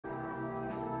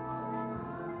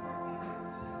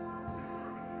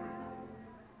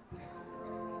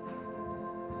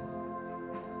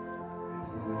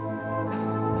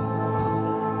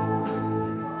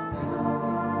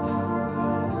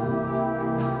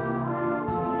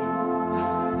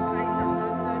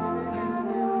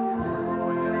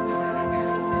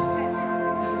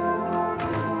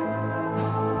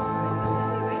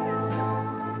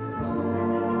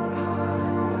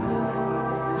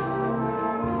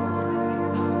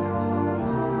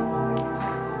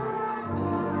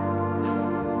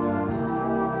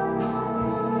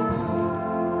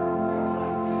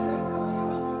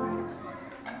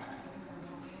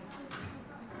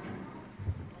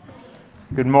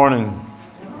Good morning.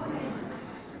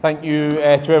 Thank you to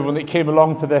everyone that came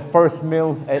along to the first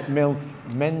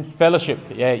men's fellowship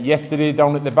yesterday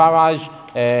down at the barrage.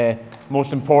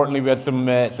 Most importantly, we had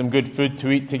some good food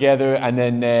to eat together, and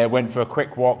then went for a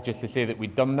quick walk just to say that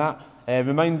we'd done that.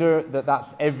 Reminder that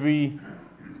that's every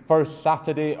first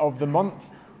Saturday of the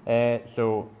month.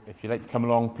 So if you'd like to come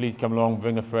along, please come along,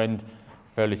 bring a friend.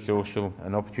 Fairly social,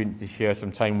 an opportunity to share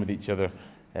some time with each other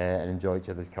and enjoy each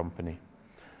other's company.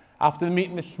 After the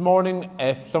meeting this morning,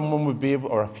 if someone would be able,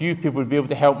 or a few people would be able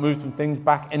to help move some things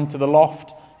back into the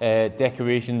loft,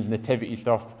 decorations, nativity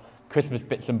stuff, Christmas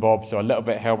bits and bobs, so a little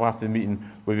bit of help after the meeting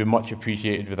would be much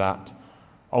appreciated with that.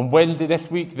 On Wednesday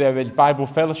this week, there is Bible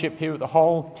fellowship here at the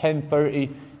hall, 10:30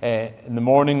 in the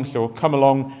morning, so come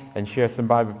along and share some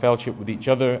Bible fellowship with each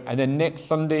other. And then next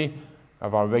Sunday, we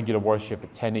have our regular worship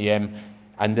at 10 a.m.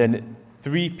 And then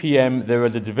 3 p.m. there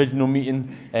is a divisional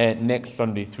meeting next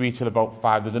Sunday, 3 till about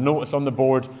 5. There's a notice on the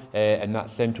board, and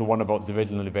that's central one about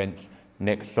divisional events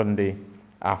next Sunday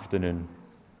afternoon.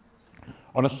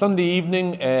 On a Sunday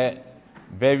evening,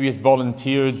 various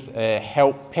volunteers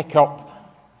help pick up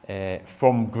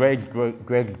from Greg's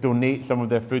donate some of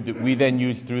their food that we then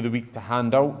use through the week to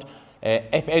hand out.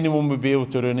 If anyone would be able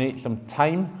to donate some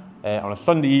time on a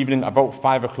Sunday evening about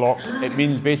 5 o'clock, it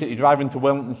means basically driving to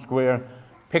Wellington Square,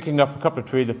 picking up a couple of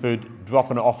trays of food,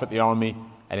 dropping it off at the army,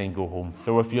 and then go home.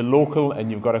 So if you're local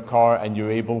and you've got a car and you're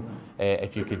able,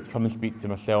 if you could come and speak to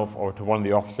myself or to one of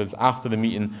the officers after the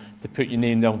meeting to put your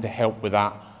name down to help with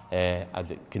that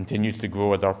as it continues to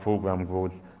grow, as our programme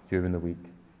grows during the week.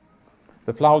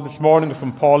 The flowers this morning are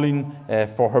from Pauline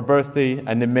for her birthday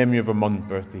and in memory of her mum's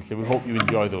birthday. So we hope you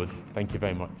enjoy those. Thank you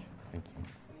very much. Thank you.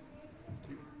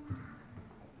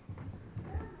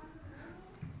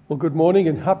 Well, good morning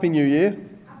and Happy New Year.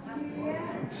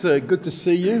 It's good to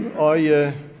see you.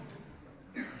 I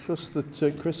trust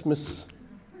that Christmas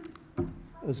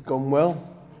has gone well,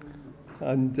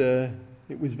 and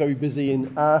it was very busy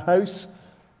in our house,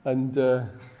 and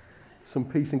some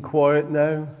peace and quiet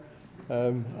now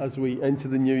as we enter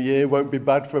the new year. Won't be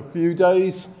bad for a few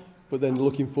days, but then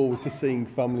looking forward to seeing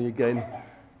family again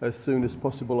as soon as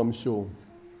possible, I'm sure.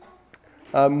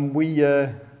 We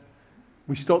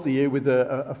start the year with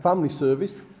a family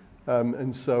service.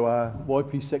 And so our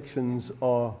YP sections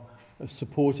are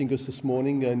supporting us this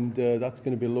morning, and that's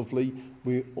going to be lovely.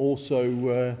 We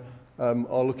also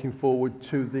are looking forward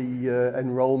to the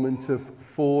enrolment of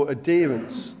 4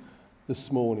 adherents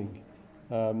this morning.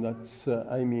 That's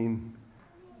Amy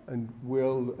and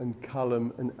Will and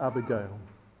Callum and Abigail.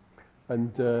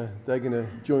 And they're going to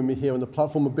join me here on the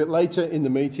platform a bit later in the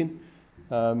meeting.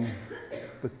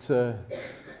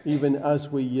 Even as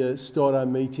we start our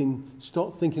meeting,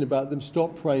 start thinking about them,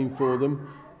 start praying for them,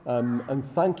 and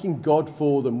thanking God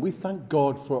for them. We thank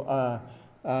God for our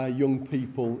young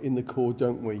people in the corps,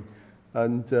 don't we?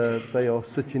 And they are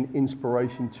such an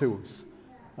inspiration to us.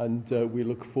 And we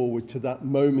look forward to that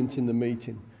moment in the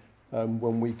meeting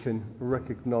when we can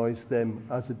recognise them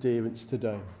as adherents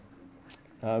today.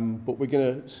 But we're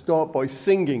going to start by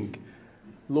singing,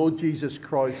 Lord Jesus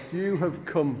Christ, you have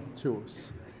come to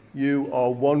us. You are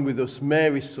one with us,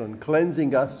 Mary's Son,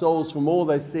 cleansing our souls from all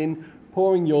their sin,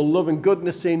 pouring your love and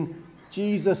goodness in.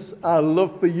 Jesus, our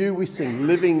love for you we sing,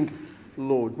 living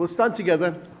Lord. We'll stand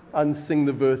together and sing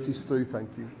the verses through. Thank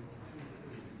you.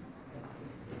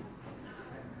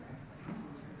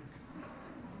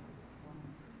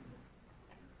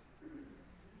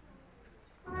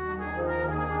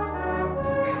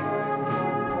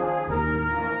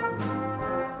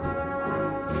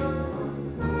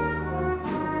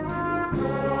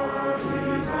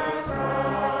 Son.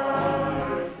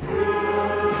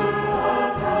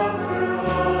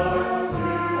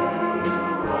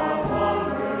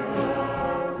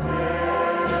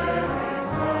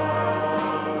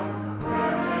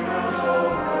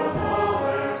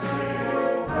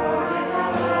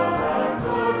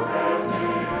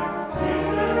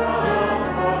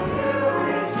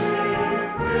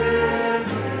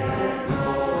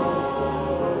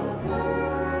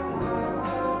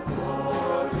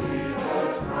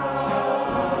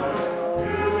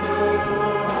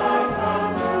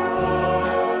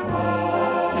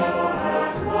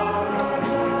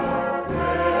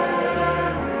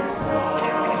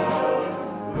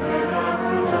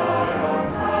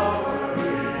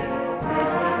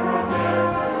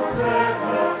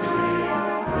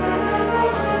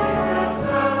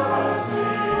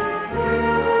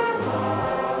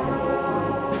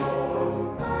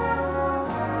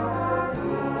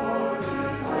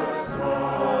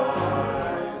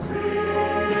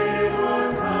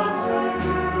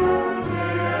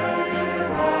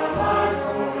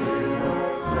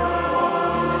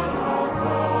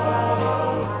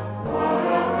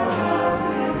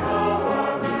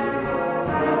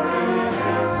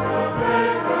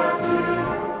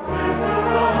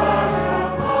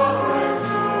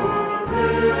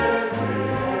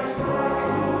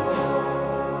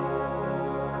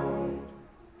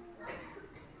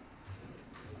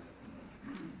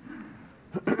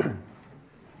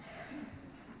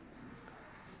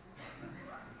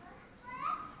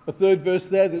 third verse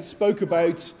there that spoke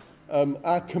about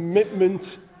our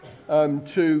commitment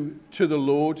to the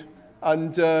Lord.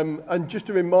 And just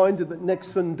a reminder that next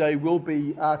Sunday will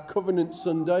be our Covenant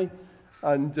Sunday,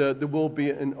 and there will be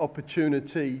an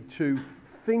opportunity to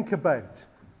think about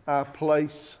our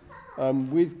place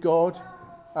with God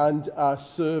and our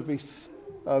service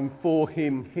for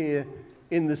Him here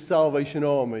in the Salvation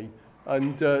Army.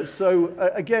 And so,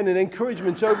 again, an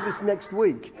encouragement over this next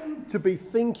week to be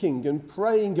thinking and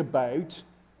praying about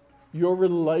your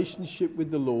relationship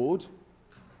with the Lord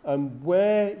and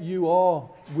where you are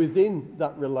within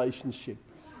that relationship.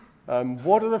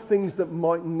 What are the things that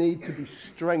might need to be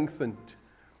strengthened?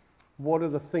 What are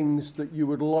the things that you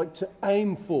would like to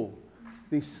aim for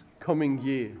this coming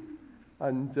year?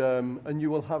 And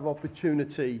you will have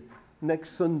opportunity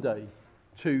next Sunday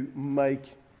to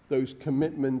make those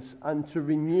commitments and to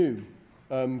renew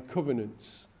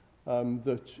covenants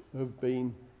that have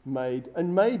been made,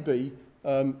 and maybe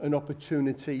an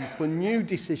opportunity for new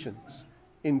decisions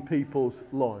in people's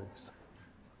lives.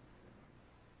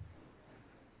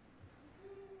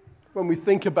 When we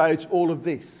think about all of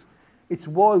this, it's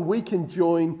why we can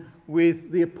join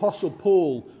with the Apostle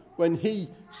Paul when he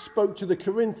spoke to the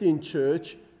Corinthian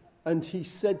church and he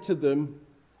said to them,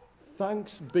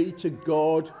 "Thanks be to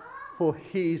God for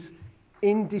his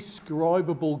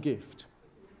indescribable gift."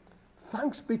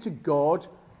 Thanks be to God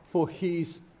for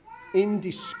his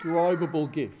indescribable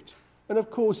gift. And of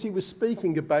course, he was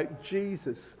speaking about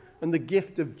Jesus and the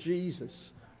gift of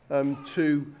Jesus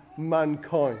to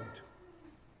mankind.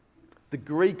 The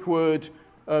Greek word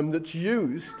that's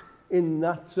used in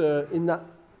that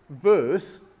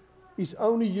verse is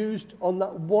only used on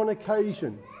that one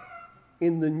occasion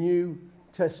in the New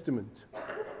Testament.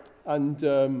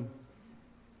 And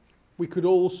we could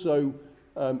also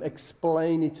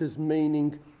explain it as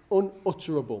meaning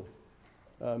unutterable,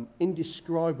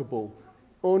 indescribable,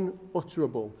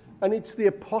 unutterable. And it's the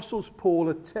Apostle Paul's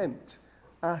attempt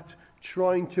at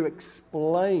trying to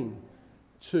explain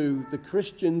to the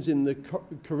Christians in the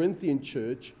Corinthian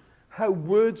church how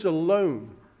words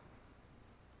alone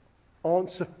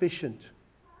aren't sufficient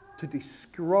to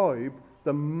describe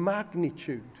the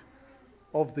magnitude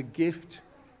of the gift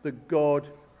that God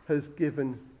has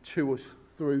given to us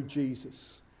through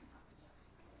Jesus.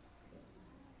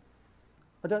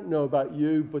 I don't know about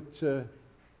you, but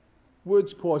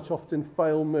words quite often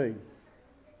fail me.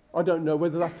 I don't know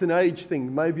whether that's an age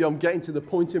thing. Maybe I'm getting to the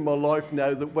point in my life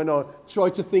now that when I try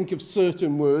to think of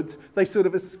certain words, they sort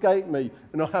of escape me,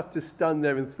 and I have to stand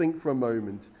there and think for a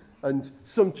moment, and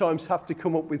sometimes have to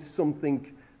come up with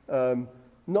something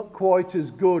not quite as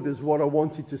good as what I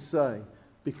wanted to say,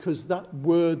 because that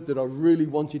word that I really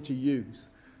wanted to use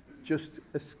just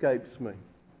escapes me.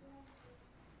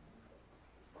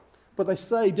 But they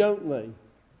say, don't they,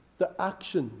 that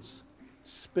actions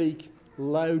speak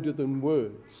louder than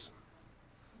words.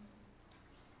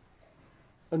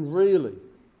 And really,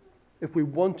 if we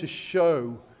want to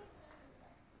show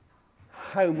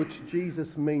how much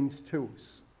Jesus means to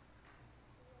us,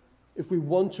 if we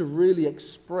want to really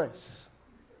express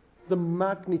the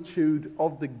magnitude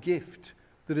of the gift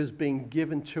that has been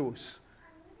given to us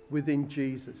within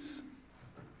Jesus,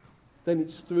 then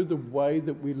it's through the way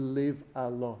that we live our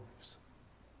lives.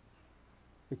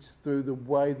 It's through the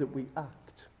way that we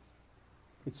act.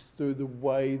 It's through the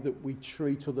way that we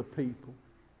treat other people.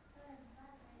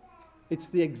 It's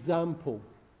the example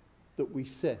that we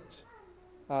set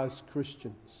as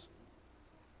Christians.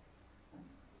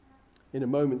 In a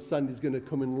moment, Sandy's going to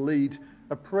come and lead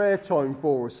a prayer time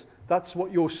for us. That's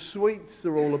what your sweets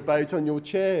are all about on your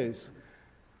chairs.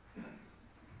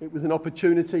 It was an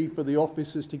opportunity for the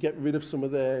officers to get rid of some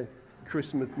of their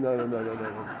Christmas... No.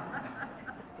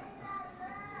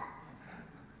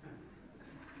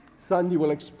 Sandy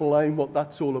will explain what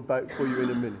that's all about for you in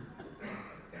a minute.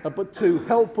 But to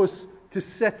help us to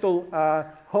settle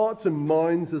our hearts and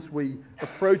minds as we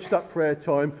approach that prayer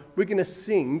time, we're going to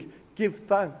sing "Give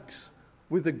Thanks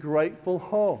with a Grateful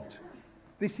Heart."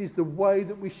 This is the way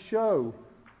that we show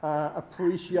our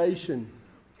appreciation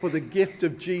for the gift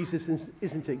of Jesus,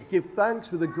 isn't it? Give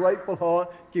thanks with a grateful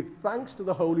heart. Give thanks to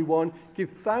the Holy One. Give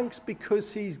thanks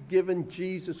because he's given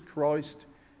Jesus Christ,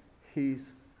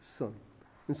 his Son.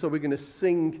 And so we're going to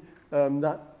sing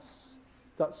that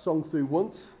song through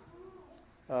once.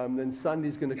 Then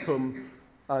Sandy's going to come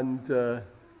and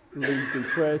lead the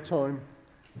prayer time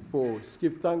for us.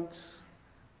 Give thanks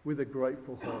with a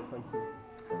grateful heart. Thank you.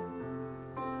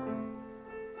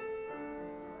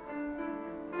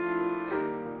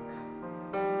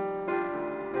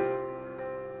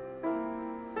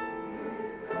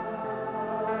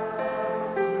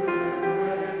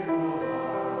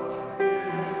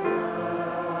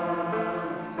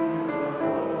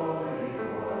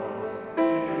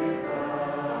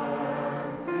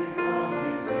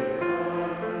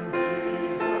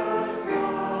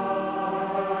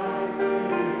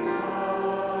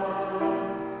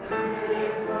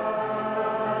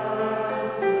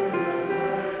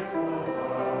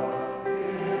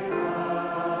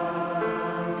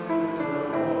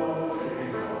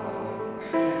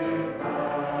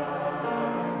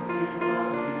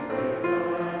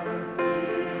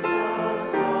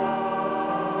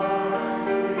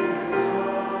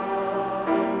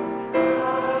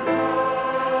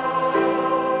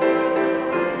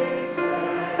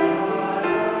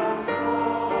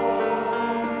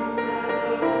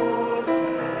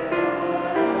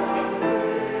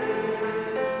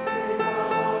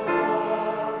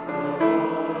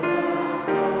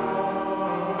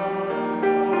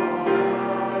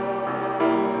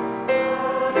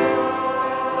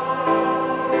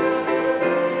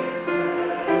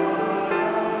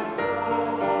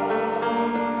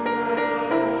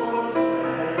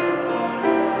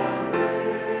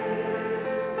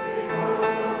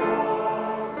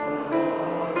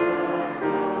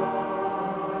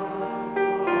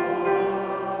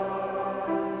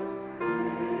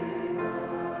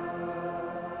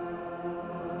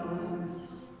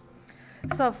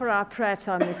 So for our prayer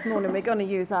time this morning, we're going to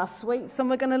use our sweets and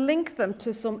we're going to link them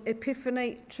to some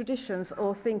Epiphany traditions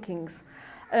or thinkings.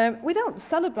 We don't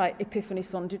celebrate Epiphany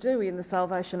Sunday, do we, in the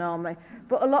Salvation Army?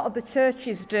 But a lot of the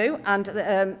churches do, and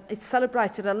it's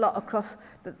celebrated a lot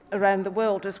around the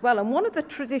world as well. And one of the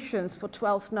traditions for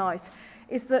Twelfth Night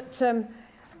is that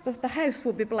the house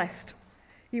will be blessed.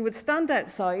 You would stand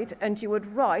outside and you would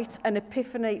write an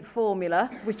Epiphany formula,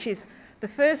 which is the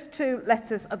first two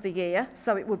letters of the year,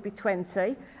 so it would be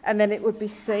 20, and then it would be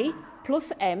C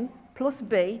plus M plus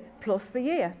B plus the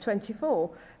year, 24.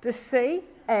 The C,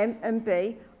 M and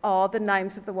B are the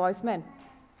names of the wise men.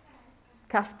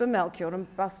 Caspar, Melchior and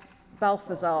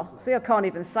Balthazar. See, I can't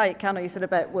even say it, can I? You said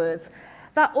about words.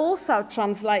 That also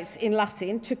translates in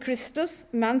Latin to Christus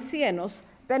Mansienus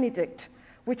Benedict,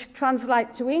 which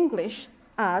translates to English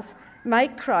as, may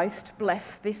Christ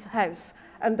bless this house.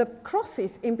 And the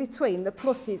crosses in between, the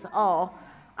pluses, are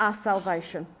our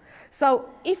salvation. So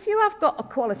if you have got a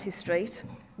quality street,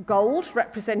 gold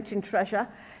representing treasure,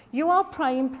 you are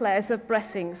praying prayers of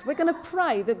blessings. We're going to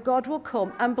pray that God will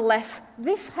come and bless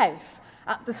this house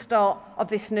at the start of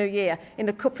this new year. In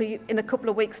a couple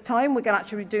of weeks' time, we're going to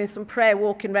actually be doing some prayer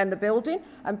walking around the building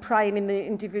and praying in the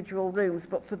individual rooms.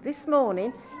 But for this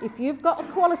morning, if you've got a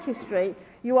quality street,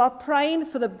 you are praying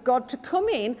for God to come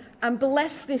in and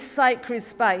bless this sacred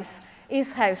space,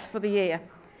 his house for the year.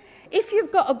 If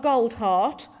you've got a gold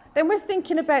heart, then we're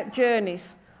thinking about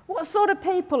journeys. What sort of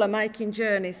people are making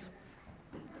journeys?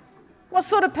 What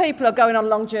sort of people are going on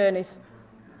long journeys?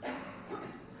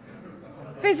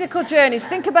 Physical journeys.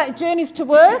 Think about journeys to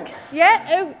work.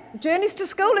 Yeah? Journeys to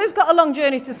school. Who's got a long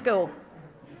journey to school?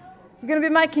 You're going to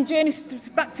be making journeys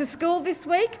back to school this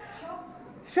week?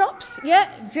 Shops? Yeah?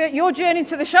 You're journeying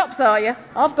to the shops, are you?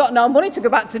 I've got no money to go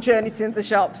back to journey to the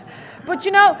shops. But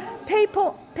you know,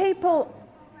 people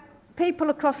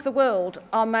across the world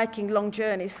are making long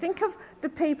journeys. Think of the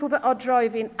people that are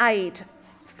driving aid,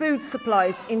 food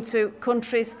supplies into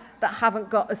countries that haven't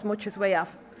got as much as we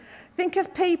have. Think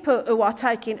of people who are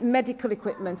taking medical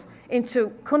equipment into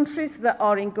countries that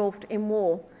are engulfed in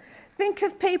war. Think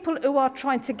of people who are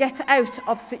trying to get out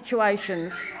of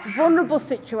situations, vulnerable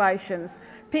situations,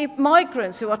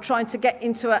 migrants who are trying to get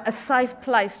into a safe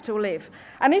place to live.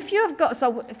 And if you've got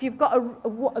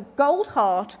a gold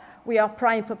heart, we are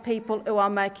praying for people who are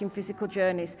making physical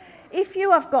journeys. If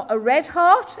you have got a red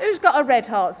heart, who's got a red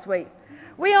heart, sweet?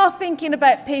 We are thinking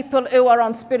about people who are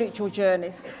on spiritual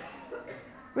journeys.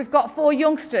 We've got 4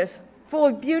 youngsters,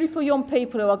 4 beautiful young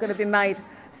people who are going to be made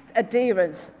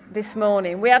adherents this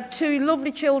morning. We had 2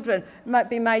 lovely children might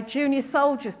be made junior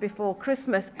soldiers before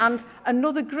Christmas, and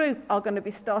another group are going to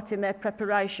be starting their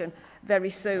preparation very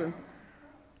soon.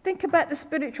 Think about the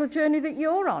spiritual journey that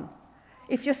you're on.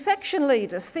 If you're section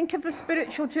leaders, think of the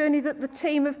spiritual journey that the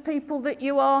team of people that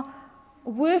you are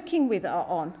working with are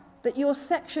on, that your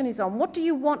section is on. What do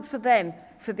you want for them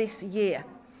for this year?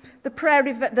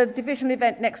 The divisional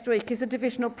event next week is a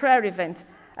divisional prayer event,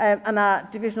 and our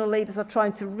divisional leaders are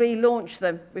trying to relaunch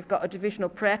them. We've got a divisional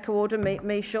prayer coordinator,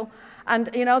 Michelle,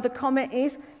 and you know the comment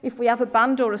is if we have a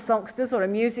band or a songsters or a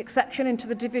music section into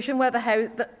the division where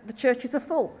the churches are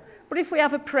full. But if we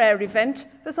have a prayer event,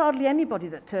 there's hardly anybody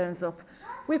that turns up.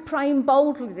 We're praying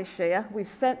boldly this year. We've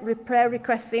sent prayer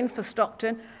requests in for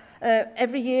Stockton.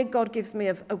 Every year God gives me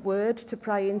a word to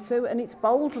pray into, and it's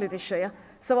boldly this year.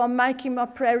 So I'm making my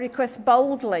prayer request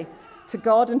boldly to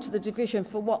God and to the division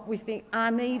for what we think our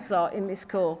needs are in this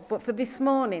call. But for this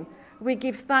morning, we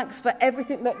give thanks for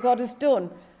everything that God has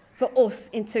done for us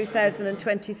in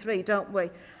 2023, don't we?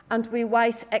 And we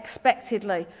wait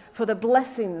expectantly for the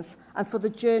blessings and for the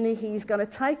journey he's going to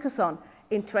take us on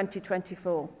in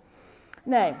 2024.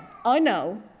 Now, I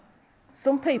know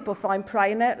some people find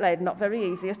praying out loud not very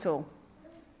easy at all.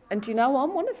 And you know,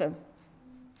 I'm one of them.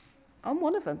 I'm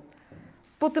one of them.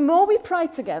 But the more we pray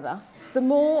together,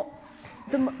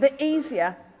 the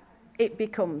easier it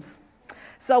becomes.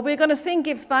 So we're going to sing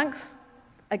Give Thanks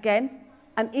again.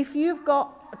 And if you've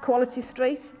got a quality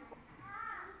street,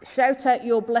 shout out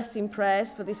your blessing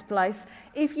prayers for this place.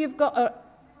 If you've got a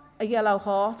yellow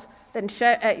heart, then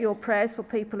shout out your prayers for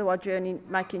people who are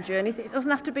making journeys. It doesn't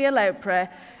have to be a loud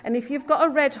prayer. And if you've got a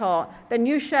red heart, then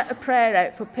you shout a prayer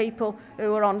out for people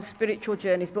who are on spiritual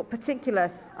journeys, but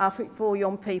particularly for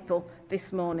young people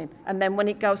this morning. And then when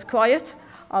it goes quiet,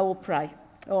 I will pray.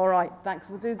 All right, thanks.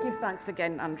 We'll give thanks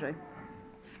again, Andrew.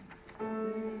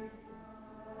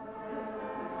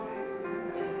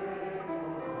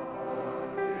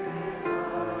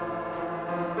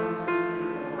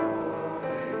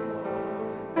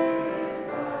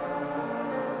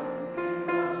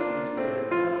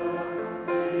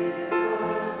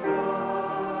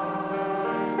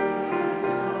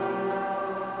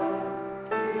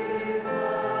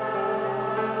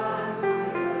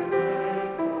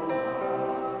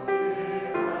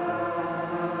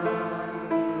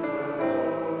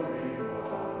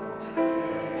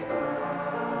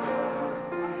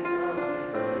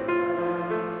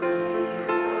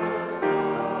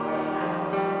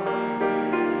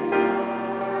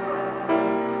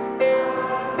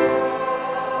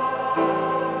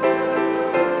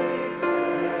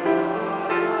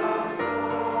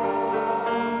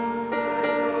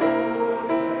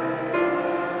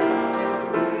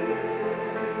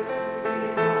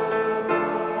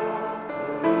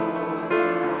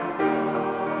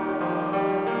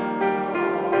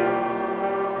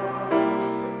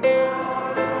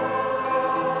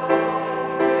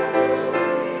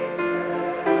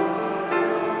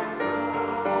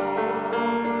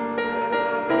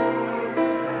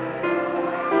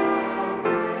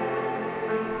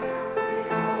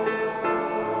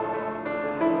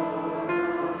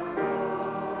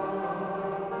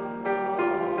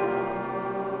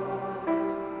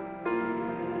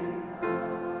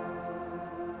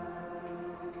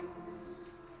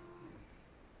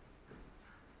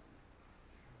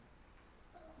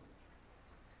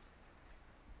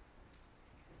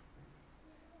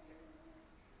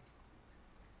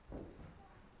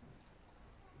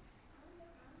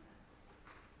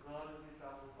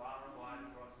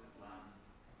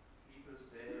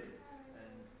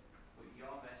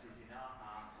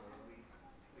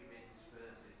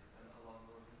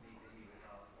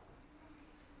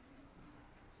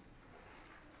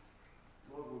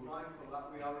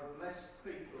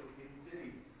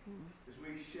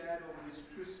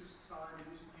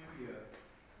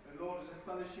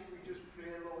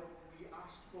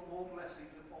 ask for more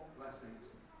blessings upon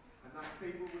blessings, and that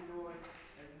people will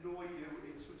know you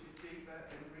in such a deeper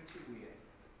and richer way.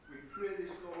 We pray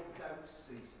this, Lord, without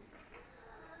ceasing.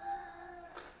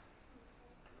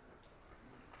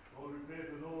 Lord, we pray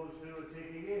for those who are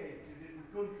taking aid to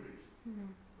different countries,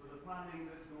 for the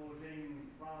planning that goes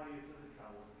in prior to the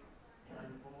travel, and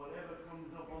for whatever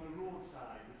comes up on the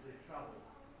roadside as they travel,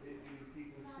 that you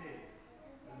keep them safe,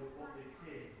 and that what they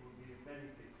take will be a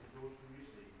benefit to those who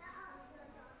receive.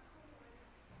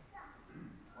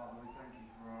 Father, we thank you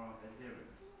for our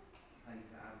adherents. Thank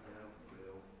you for Abigail, for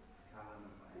Will, Callum,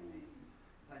 and for Amy.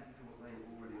 Thank you for what they've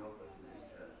already offered to this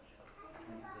church.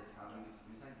 Thank you for their talents.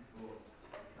 We thank you for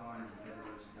kind and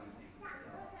generous young people they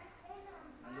are.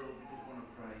 And Lord, we just want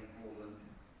to pray for them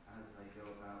as they go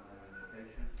about their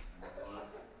education and their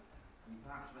work. And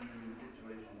perhaps when they're in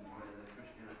situations where their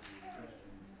Christianity is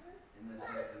questioned in their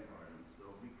social environments,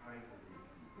 Lord, we pray for these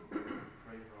people.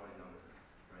 Pray for our young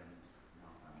friends and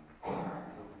our families.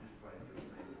 Lord, we just pray that you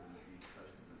stay with them and be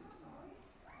close to them this time.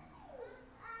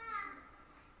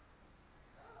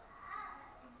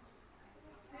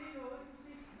 Dear Lord, as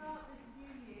we start this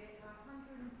new year, our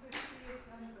 150th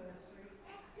anniversary,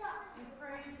 we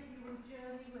pray that you will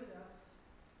journey with us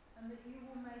and that you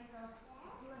will make us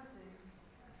a blessing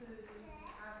to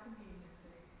our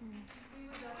community. Be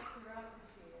with us throughout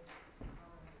this year.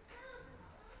 Amen.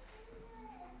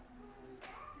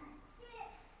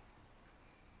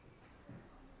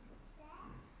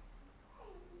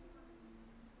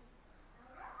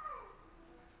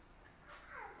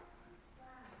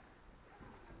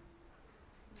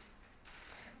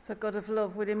 So, God of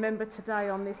love, we remember today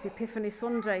on this Epiphany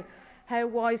Sunday how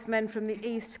wise men from the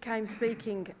east came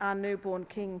seeking our newborn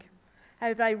King,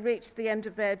 how they reached the end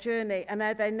of their journey and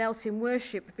how they knelt in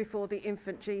worship before the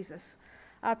infant Jesus.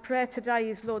 Our prayer today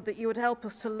is, Lord, that you would help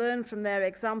us to learn from their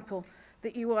example,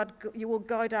 that you will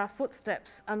guide our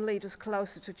footsteps and lead us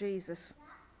closer to Jesus.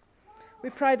 We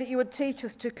pray that you would teach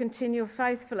us to continue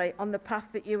faithfully on the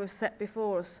path that you have set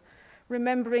before us,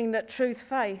 remembering that truth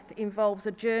faith involves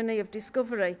a journey of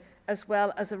discovery as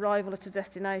well as arrival at a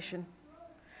destination.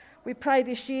 We pray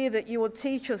this year that you will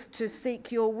teach us to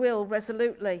seek your will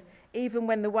resolutely, even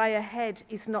when the way ahead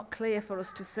is not clear for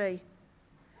us to see.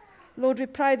 Lord, we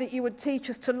pray that you would teach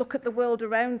us to look at the world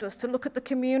around us, to look at the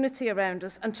community around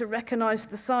us, and to recognise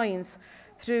the signs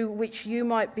through which you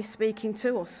might be speaking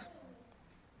to us.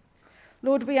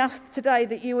 Lord, we ask today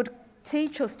that you would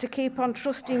teach us to keep on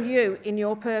trusting you in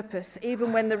your purpose,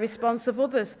 even when the response of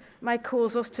others may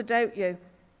cause us to doubt you.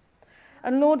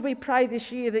 And Lord, we pray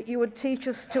this year that you would teach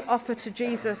us to offer to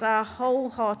Jesus our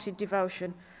wholehearted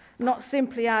devotion, not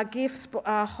simply our gifts, but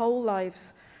our whole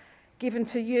lives, given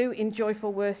to you in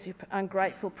joyful worship and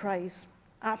grateful praise.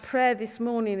 Our prayer this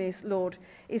morning is, Lord,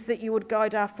 is that you would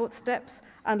guide our footsteps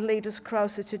and lead us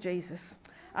closer to Jesus.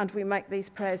 And we make these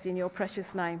prayers in your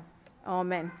precious name.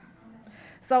 Amen.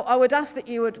 So I would ask that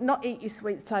you would not eat your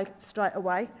sweets straight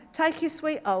away. Take your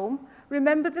sweet home.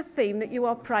 Remember the theme that you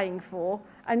are praying for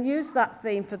and use that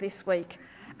theme for this week.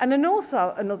 And then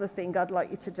also another thing I'd like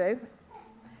you to do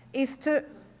is to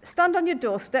stand on your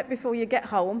doorstep before you get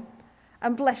home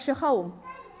and bless your home.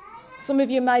 Some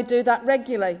of you may do that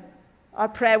regularly. I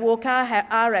prayer walk our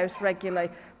house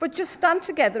regularly. But just stand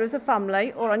together as a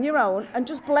family or on your own and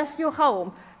just bless your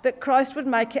home, that Christ would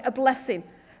make it a blessing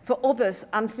for others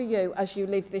and for you as you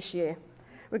live this year.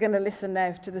 We're going to listen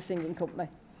now to the singing company.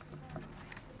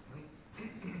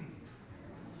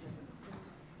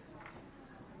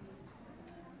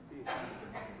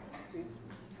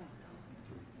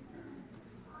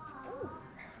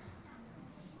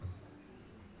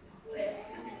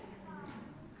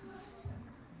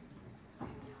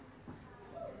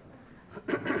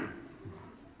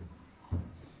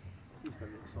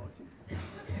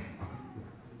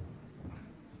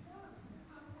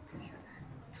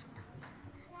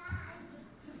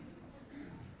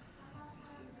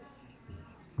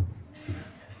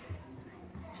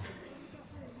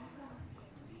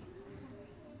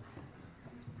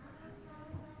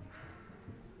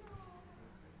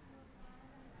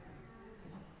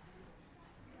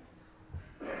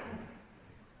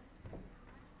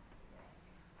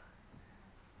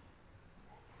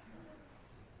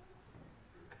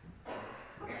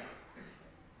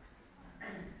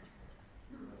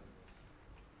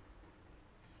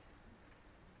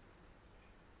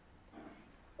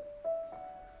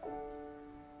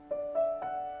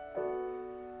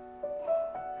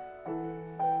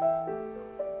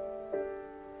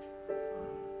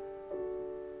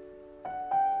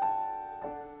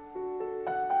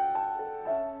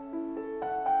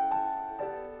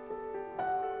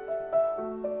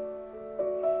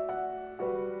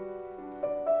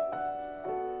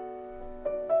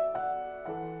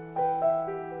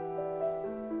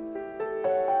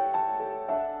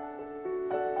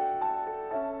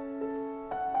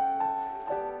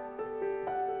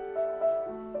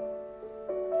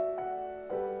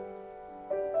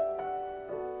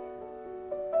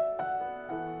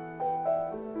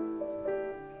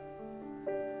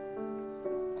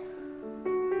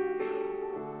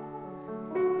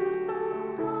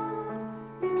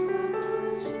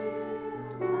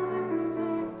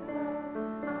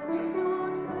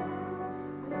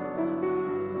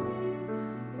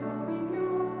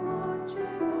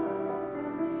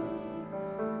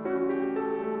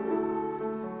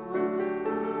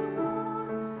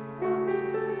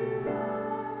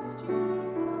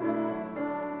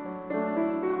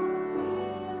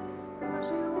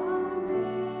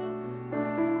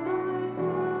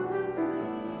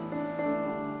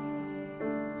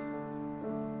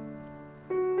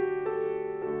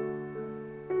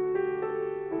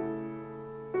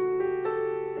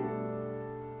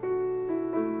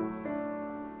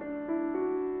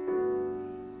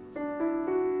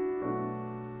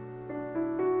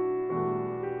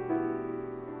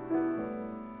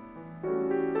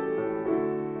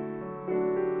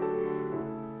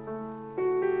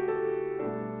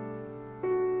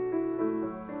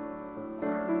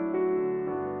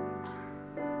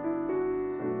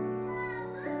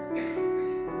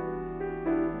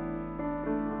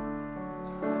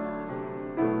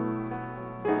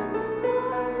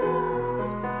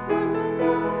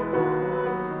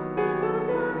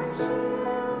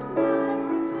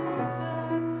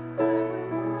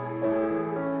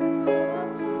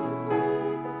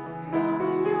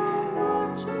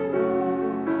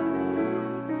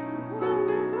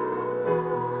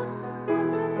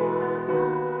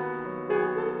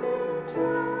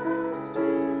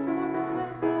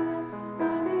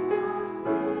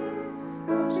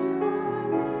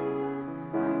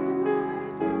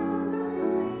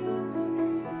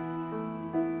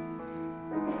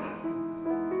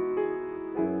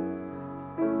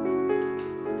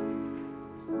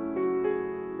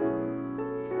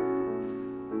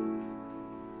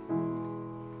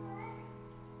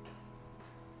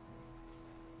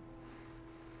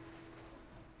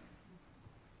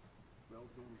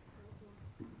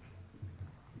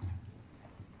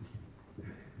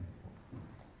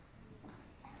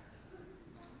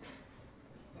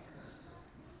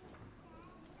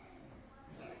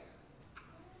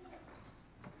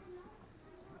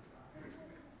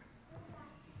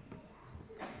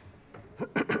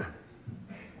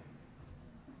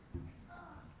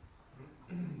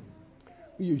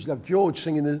 We usually have George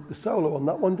singing the solo on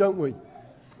that one, don't we?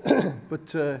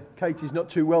 But Katie's not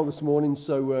too well this morning,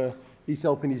 so he's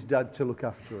helping his dad to look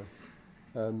after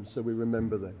her. So we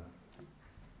remember them.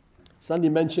 Sandy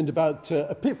mentioned about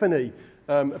Epiphany.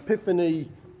 Epiphany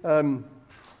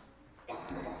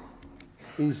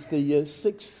is the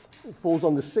 6th, falls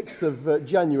on the 6th of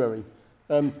January.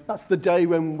 That's the day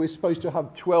when we're supposed to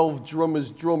have 12 drummers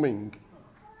drumming.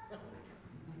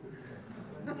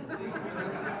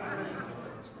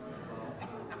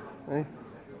 Eh?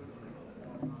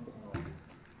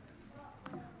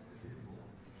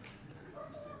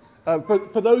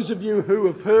 For those of you who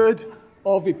have heard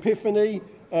of Epiphany,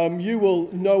 you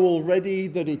will know already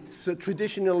that it's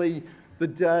traditionally the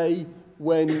day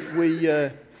when we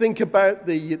think about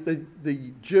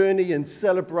the journey and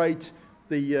celebrate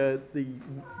the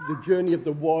journey of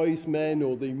the wise men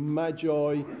or the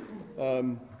magi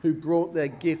who brought their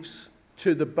gifts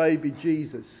to the baby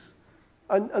Jesus.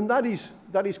 And that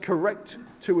is correct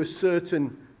to a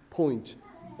certain point.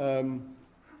 The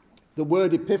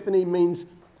word epiphany means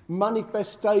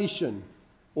manifestation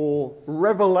or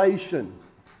revelation,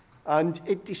 and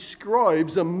it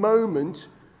describes a moment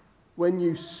when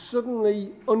you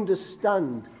suddenly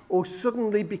understand or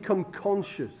suddenly become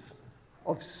conscious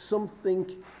of something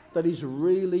that is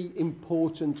really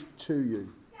important to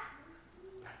you.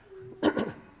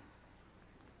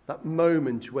 That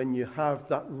moment when you have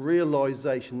that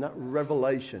realization, that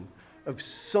revelation of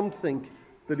something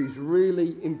that is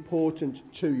really important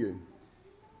to you.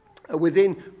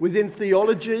 Within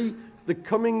theology, the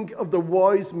coming of the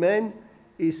wise men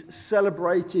is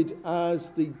celebrated as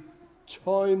the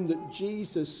time that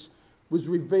Jesus was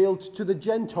revealed to the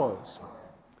Gentiles,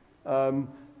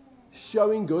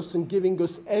 showing us and giving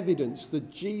us evidence that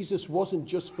Jesus wasn't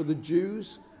just for the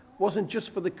Jews, wasn't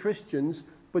just for the Christians,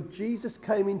 but Jesus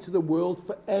came into the world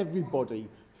for everybody,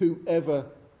 whoever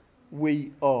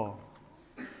we are.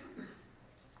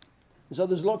 So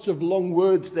there's lots of long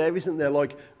words there, isn't there?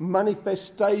 Like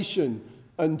manifestation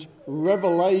and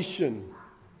revelation.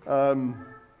 We've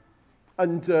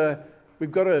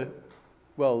got to,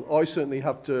 well, I certainly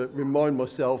have to remind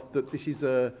myself that this is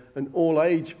an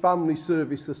all-age family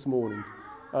service this morning.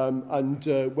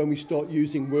 When we start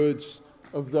using words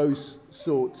of those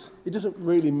sorts, it doesn't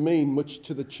really mean much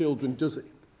to the children, does it?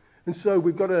 And so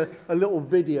we've got a little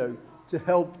video to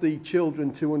help the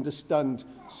children to understand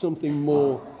something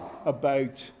more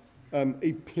about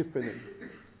Epiphany.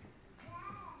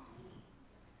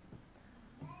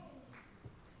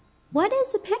 What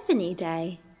is Epiphany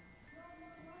Day?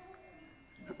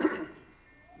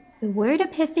 The word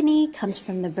epiphany comes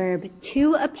from the verb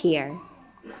to appear.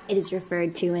 It is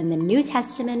referred to in the New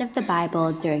Testament of the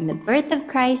Bible during the birth of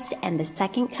Christ and the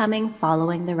second coming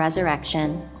following the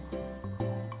resurrection.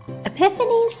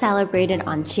 Epiphany is celebrated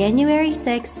on January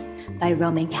 6th by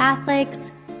Roman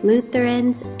Catholics,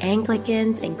 Lutherans,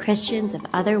 Anglicans, and Christians of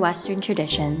other Western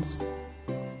traditions.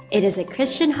 It is a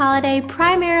Christian holiday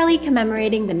primarily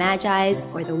commemorating the Magi's,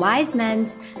 or the wise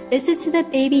men's, visit to the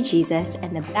baby Jesus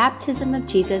and the baptism of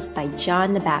Jesus by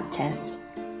John the Baptist.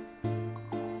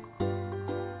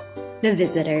 The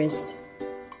visitors.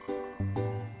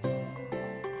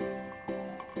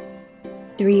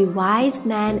 3 wise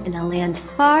men in a land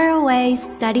far away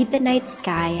studied the night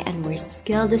sky and were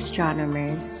skilled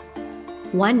astronomers.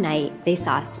 One night, they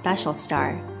saw a special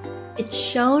star. It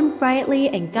shone brightly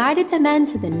and guided the men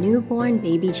to the newborn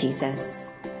baby Jesus.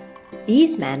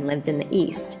 These men lived in the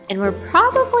east and were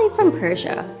probably from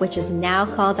Persia, which is now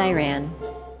called Iran.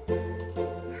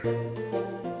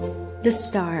 The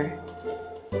star.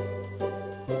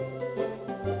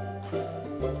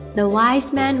 The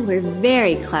wise men were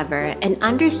very clever and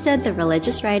understood the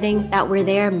religious writings that were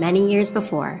there many years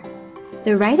before.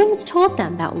 The writings told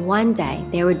them that one day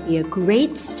there would be a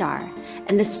great star,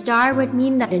 and the star would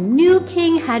mean that a new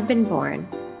king had been born.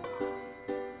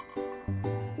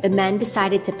 The men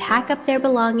decided to pack up their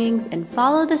belongings and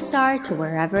follow the star to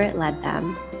wherever it led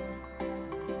them.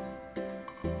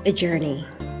 The journey.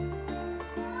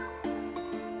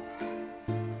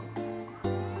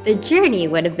 The journey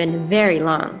would have been very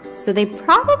long, so they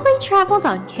probably traveled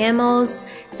on camels,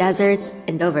 deserts,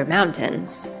 and over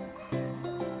mountains.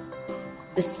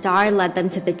 The star led them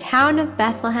to the town of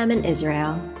Bethlehem in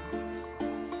Israel.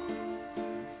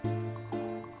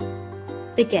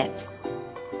 The gifts.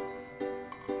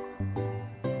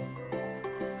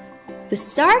 The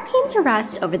star came to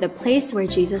rest over the place where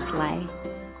Jesus lay.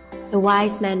 The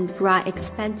wise men brought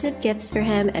expensive gifts for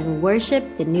him and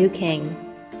worshipped the new king.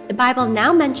 The Bible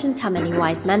now mentions how many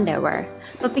wise men there were,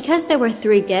 but because there were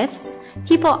 3 gifts,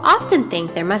 people often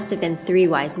think there must have been 3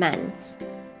 wise men.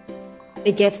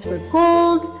 The gifts were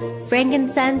gold,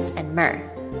 frankincense, and myrrh.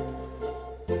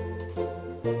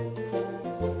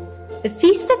 The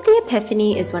Feast of the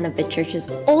Epiphany is one of the Church's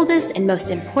oldest and most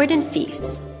important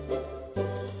feasts.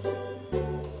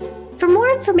 For more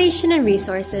information and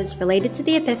resources related to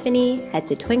the Epiphany, head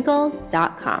to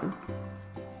twinkle.com.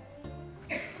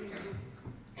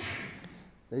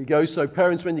 There you go. So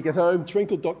parents, when you get home,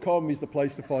 twinkle.com is the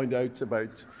place to find out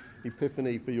about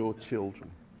Epiphany for your children.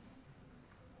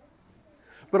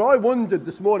 But I wondered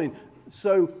this morning,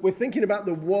 so we're thinking about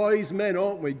the wise men,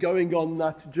 aren't we, going on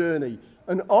that journey?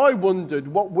 And I wondered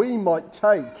what we might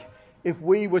take if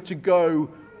we were to go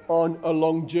on a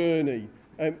long journey.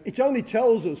 It only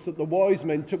tells us that the wise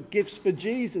men took gifts for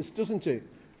Jesus, doesn't it?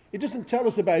 It doesn't tell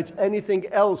us about anything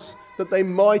else that they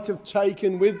might have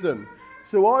taken with them.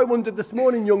 So I wondered this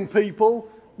morning, young people,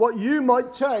 what you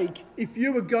might take if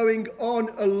you were going on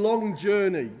a long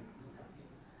journey.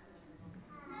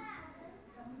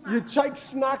 You'd take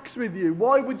snacks with you.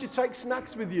 Why would you take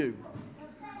snacks with you?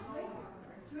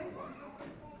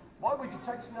 Why would you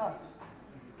take snacks?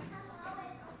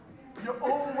 You're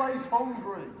always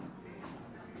hungry.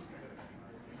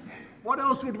 What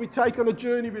else would we take on a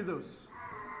journey with us?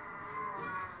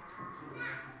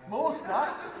 More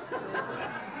snacks?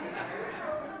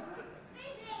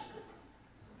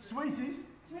 Sweeties?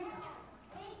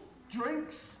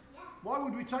 Drinks? Why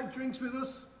would we take drinks with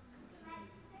us?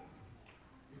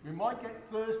 We might get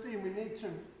thirsty and we need to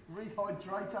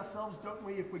rehydrate ourselves, don't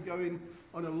we, if we're going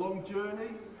on a long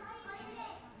journey?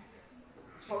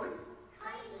 Sorry?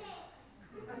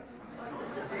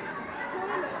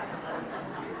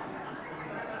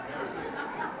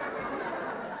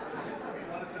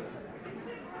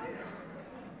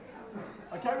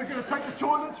 Okay, we're going to take the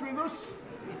toilets with us.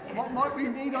 What might we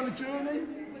need on a journey?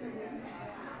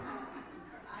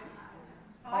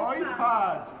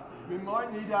 iPad. We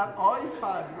might need our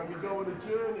iPad when we go on a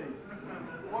journey.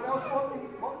 What else?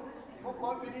 What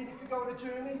might we need if we go on a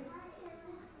journey?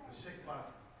 A sick bag.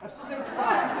 A sick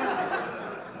bag.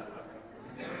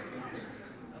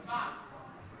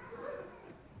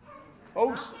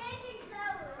 Oh,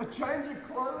 a change of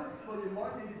clothes. Well, you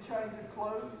might need a change of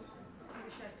clothes.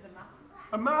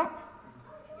 A map.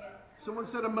 Someone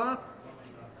said a map.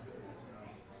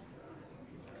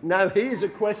 Now here's a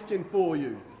question for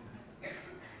you.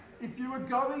 If you were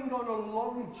going on a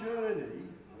long journey,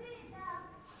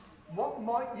 what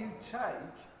might you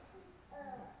take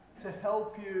to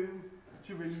help you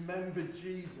to remember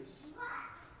Jesus?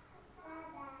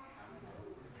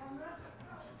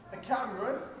 A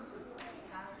camera?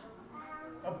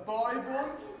 A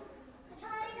Bible?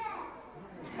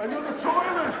 Another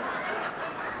toilet?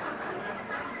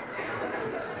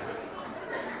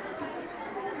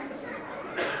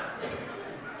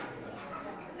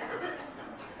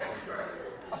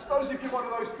 I suppose if you're one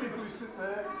of those people who sit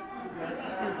there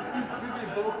with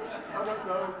your book, I don't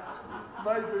know,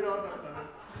 maybe, I don't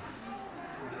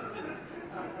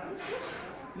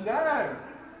know. Now,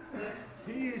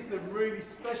 here's the really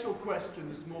special question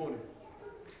this morning.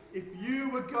 If you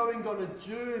were going on a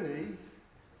journey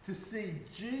to see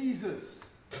Jesus,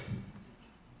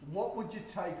 what would you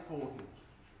take for him?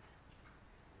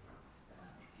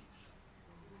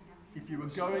 If you were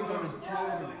going on a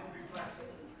journey.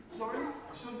 Sorry?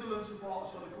 A Sunderland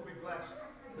supporter, so they could be blessed.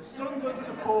 The Sunderland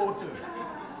supporter.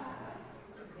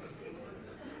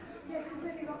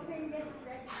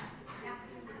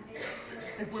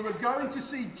 If we were going to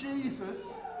see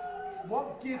Jesus,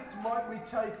 what gift might we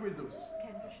take with us?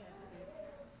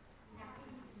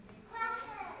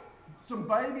 Some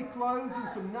baby clothes and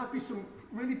some nappies, some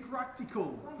really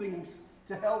practical things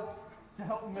to help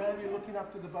Mary looking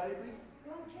after the baby.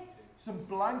 Some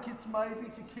blankets maybe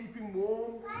to keep him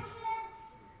warm.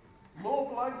 More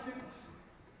blankets.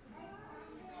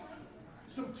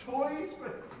 Some toys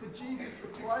for Jesus to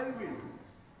play with.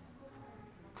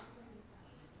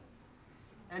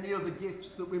 Any other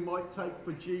gifts that we might take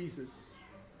for Jesus?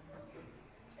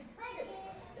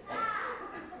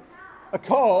 A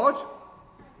card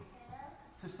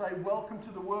to say welcome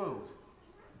to the world.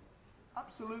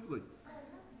 Absolutely.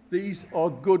 These are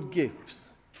good gifts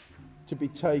to be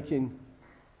taken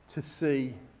to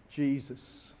see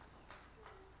Jesus.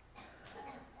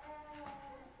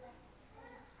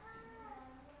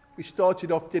 We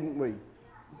started off, didn't we,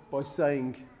 by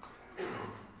saying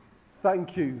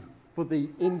thank you for the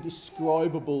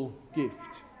indescribable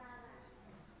gift.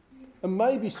 And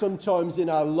maybe sometimes in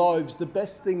our lives the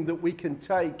best thing that we can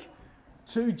take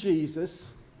to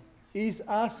Jesus is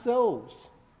ourselves.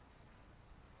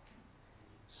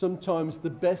 Sometimes the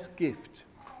best gift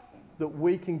that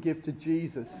we can give to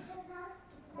Jesus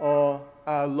are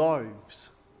our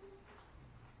lives.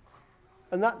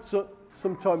 And that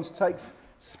sometimes takes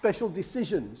special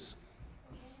decisions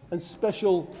and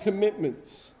special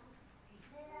commitments.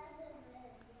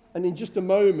 And in just a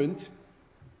moment,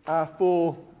 our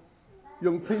 4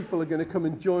 young people are going to come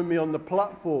and join me on the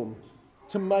platform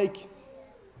to make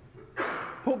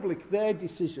public their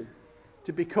decision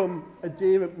to become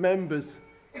adherent members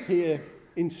here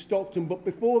in Stockton. But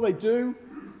before they do,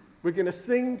 we're going to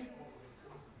sing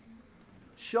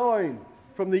Shine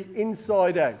from the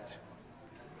Inside Out.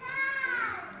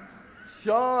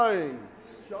 Shine,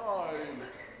 shine.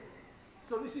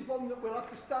 So this is one that we'll have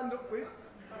to stand up with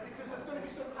because there's going to be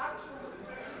some actions to do.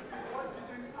 We'd like to do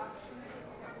actions.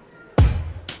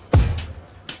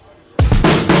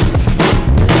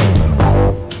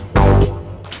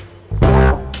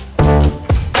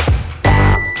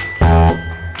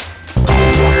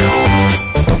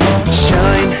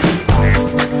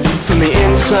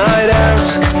 Inside out,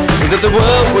 that the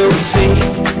world will see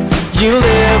you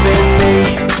live in me.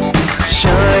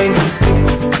 Shine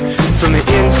from the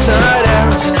inside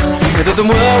out, that the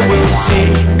world will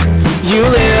see you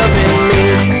live in me.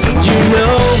 You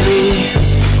know me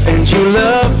and you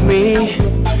love me,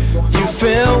 you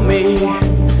feel me,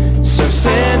 so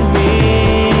send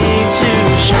me to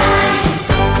shine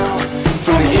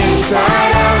from the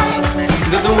inside out,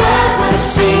 that the world will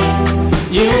see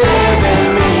you live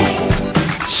in me.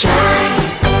 Shine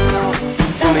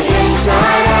from the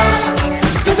inside out,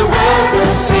 that the world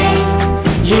will see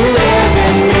you live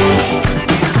in me.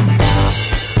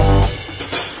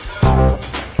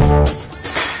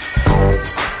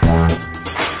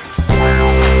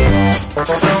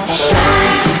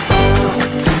 Shine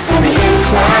from the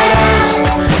inside out,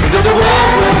 that the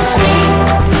world will see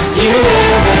you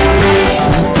live in me.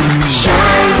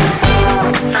 Shine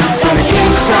from the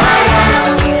inside out,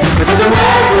 that the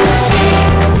world will see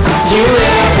you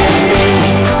live in me.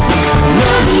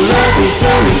 None who love me,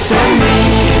 feel me, send me.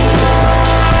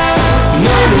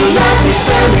 None who love me,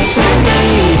 feel me, send me.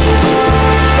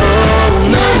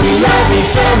 Oh, none who love me,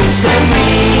 feel me, send me.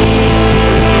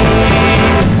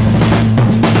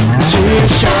 To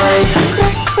shine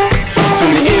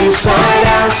from the inside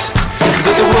out,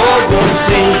 that the world will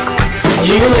see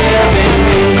you live in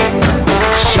me.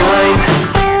 Shine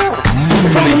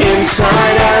from the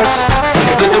inside out,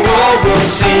 that the world will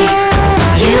see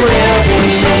you live in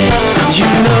me. You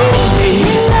know me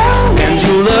and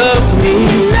you love me,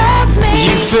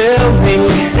 you feel me,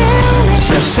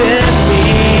 so send me.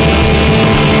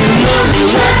 None who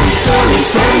love me, feel me,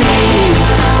 send me.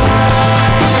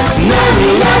 None who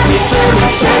love me, feel me,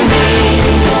 send me.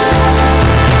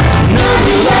 None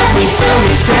who love me, feel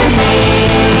me, send me.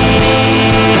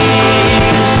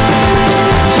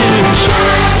 To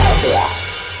shine.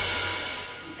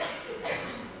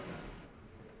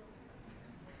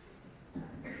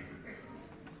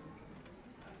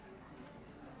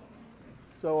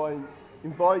 So I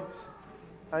invite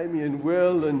Amy and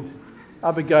Will and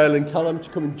Abigail and Callum to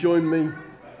come and join me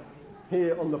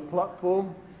here on the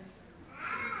platform.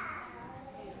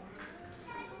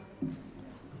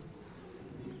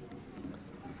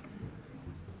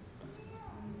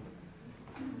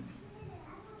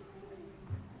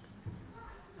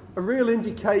 A real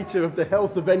indicator of the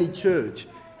health of any church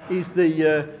is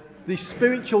the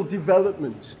spiritual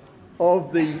development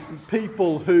of the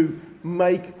people who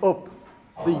make up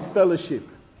the fellowship.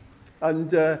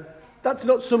 And that's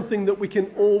not something that we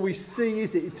can always see,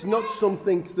 is it? It's not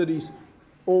something that is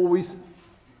always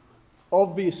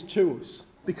obvious to us,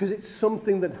 because it's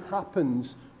something that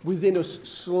happens within us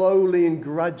slowly and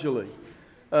gradually,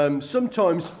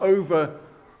 sometimes over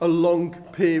a long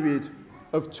period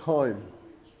of time.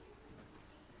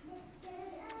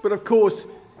 But of course,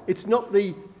 it's not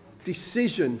the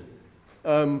decision,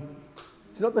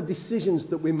 it's not the decisions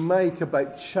that we make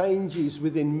about changes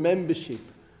within membership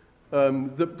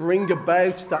that bring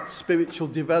about that spiritual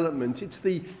development. It's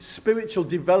the spiritual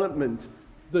development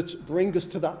that brings us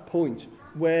to that point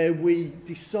where we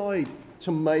decide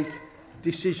to make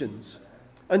decisions.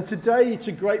 And today it's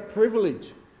a great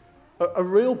privilege, a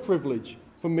real privilege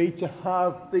for me to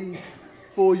have these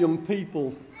 4 young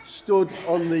people stood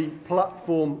on the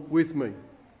platform with me.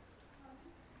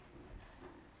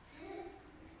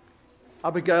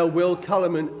 Abigail, Will,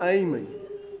 Callum and Amy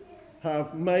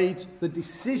have made the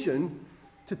decision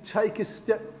to take a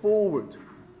step forward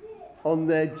on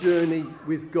their journey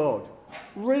with God.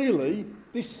 Really,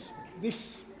 this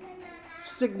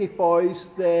signifies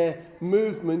their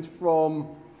movement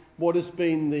from what has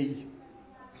been the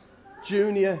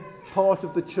junior part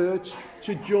of the church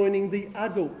to joining the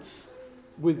adults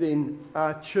within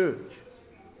our church.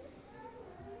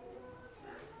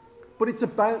 But it's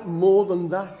about more than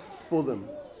that for them.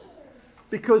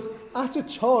 Because at a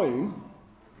time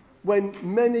when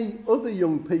many other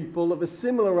young people of a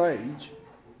similar age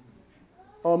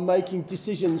are making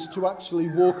decisions to actually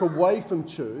walk away from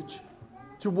church,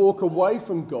 to walk away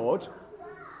from God,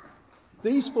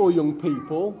 these 4 young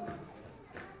people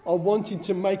are wanting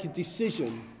to make a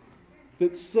decision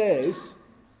that says,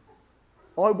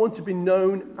 I want to be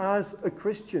known as a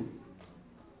Christian.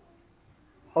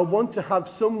 I want to have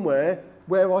somewhere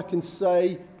where I can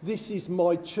say, this is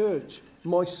my church,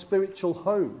 my spiritual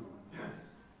home.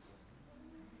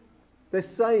 They're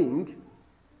saying,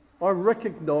 I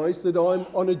recognise that I'm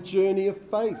on a journey of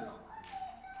faith.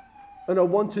 And I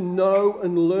want to know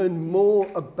and learn more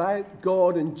about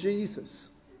God and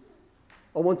Jesus.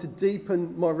 I want to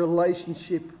deepen my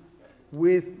relationship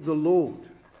with the Lord.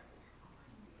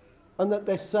 And that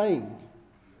they're saying,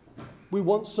 we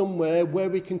want somewhere where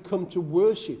we can come to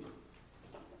worship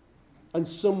and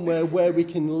somewhere where we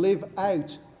can live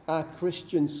out our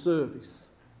Christian service.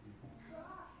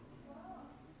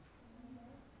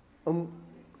 And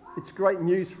it's great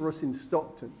news for us in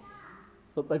Stockton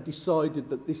that they've decided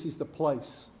that this is the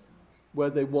place where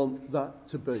they want that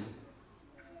to be.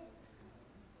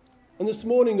 And this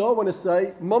morning I want to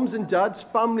say, mums and dads,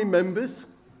 family members,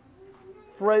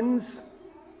 friends,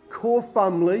 core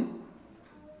family,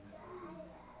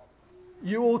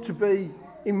 you ought to be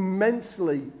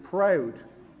immensely proud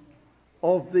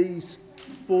of these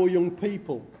 4 young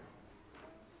people.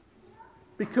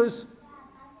 Because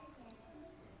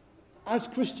as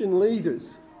Christian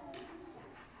leaders,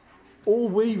 all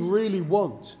we really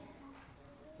want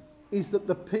is that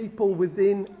the people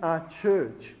within our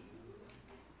church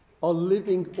are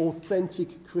living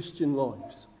authentic Christian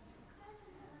lives.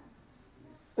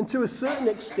 And to a certain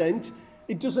extent,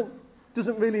 it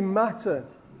doesn't really matter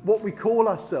what we call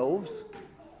ourselves,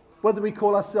 whether we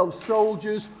call ourselves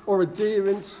soldiers or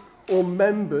adherents or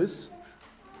members.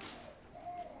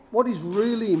 What is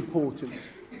really important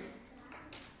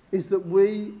is that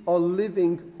we are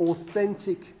living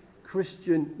authentic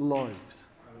Christian lives.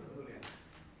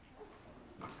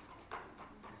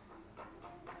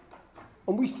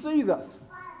 And we see that.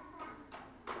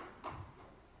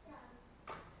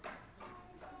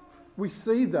 We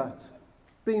see that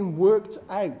being worked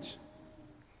out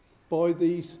by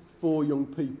these 4 young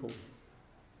people.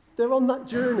 They're on that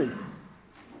journey.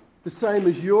 The same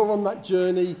as you're on that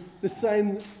journey, the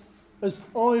same as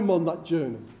I'm on that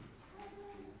journey.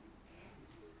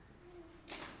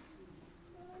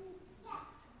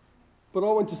 But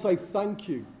I want to say thank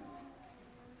you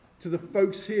to the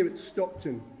folks here at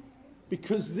Stockton,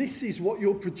 because this is what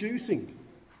you're producing.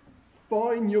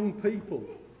 Fine young people,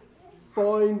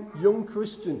 fine young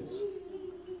Christians.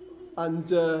 And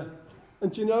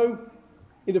you know,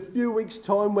 in a few weeks'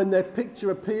 time, when their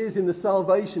picture appears in The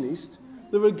Salvationist,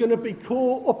 they are going to be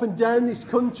caught up and down this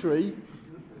country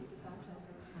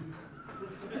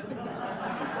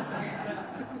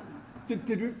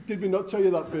Did we not tell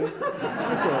you that, Bill?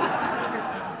 That's all right.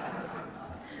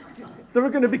 There are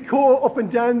going to be caught up and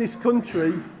down this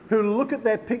country who look at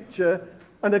their picture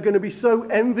and are going to be so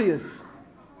envious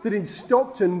that in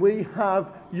Stockton we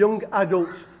have young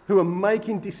adults who are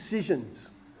making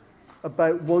decisions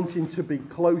about wanting to be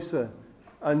closer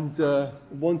and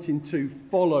wanting to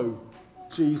follow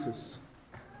Jesus.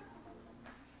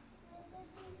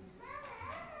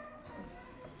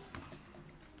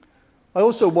 I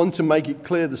also want to make it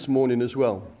clear this morning as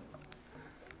well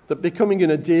that becoming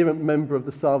an adherent member of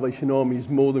the Salvation Army is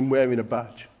more than wearing a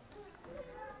badge.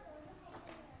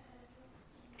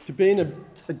 To be an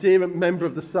adherent member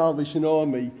of the Salvation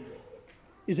Army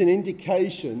is an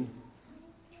indication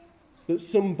that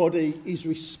somebody is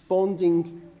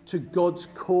responding to God's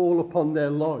call upon their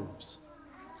lives.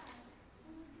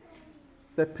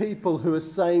 They're people who are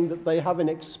saying that they have an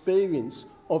experience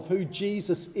of who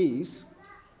Jesus is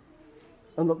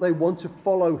and that they want to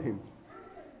follow him.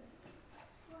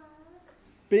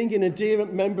 Being an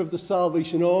adherent member of the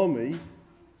Salvation Army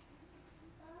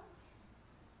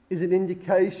is an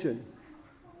indication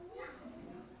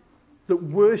that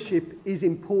worship is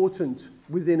important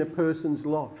within a person's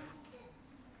life,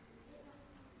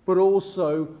 but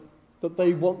also that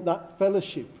they want that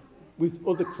fellowship with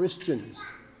other Christians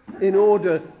in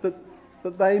order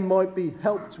that they might be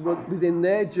helped within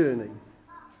their journey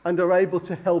and are able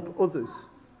to help others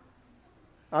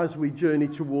as we journey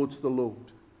towards the Lord.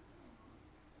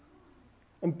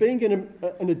 And being an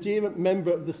adherent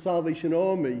member of the Salvation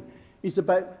Army is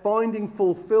about finding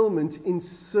fulfillment in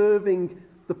serving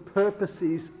the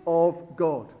purposes of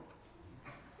God.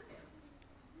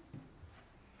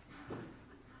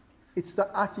 It's the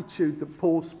attitude that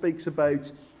Paul speaks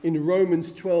about in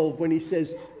Romans 12 when he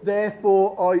says,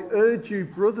 "Therefore I urge you,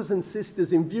 brothers and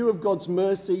sisters, in view of God's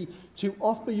mercy, to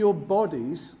offer your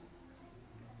bodies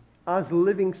as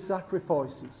living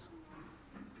sacrifices,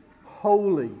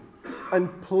 holy and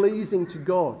pleasing to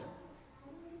God.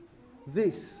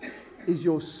 This is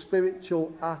your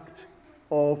spiritual act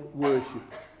of worship."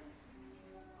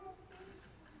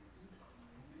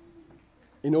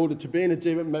 In order to be an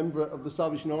adherent member of the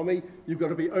Salvation Army, you've got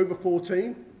to be over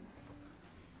 14.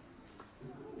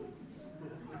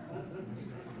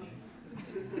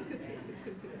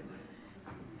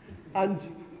 And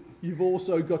you've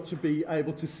also got to be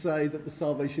able to say that the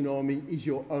Salvation Army is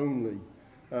your only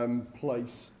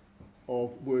place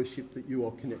of worship that you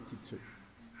are connected to.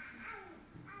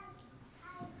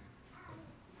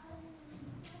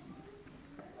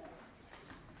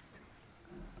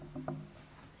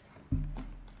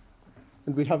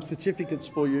 And we have certificates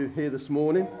for you here this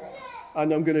morning,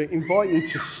 and I'm going to invite you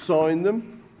to sign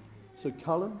them. So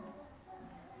Callum,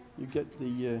 you get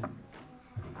the...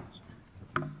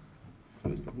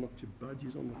 First I've knocked your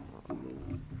badges on the floor.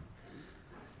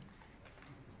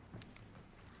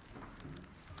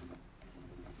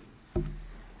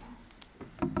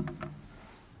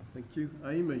 Thank you.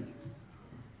 Amy,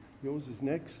 yours is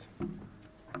next.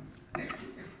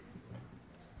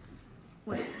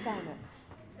 Wait, sign it.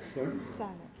 Sorry? Sign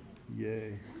it.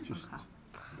 Yeah, just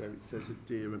where it says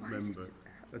adherent member.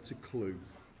 That's a clue.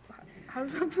 How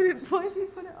do I put it? Why have you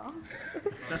put it on?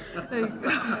 There you go.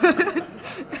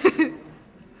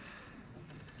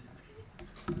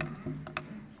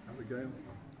 Abigail.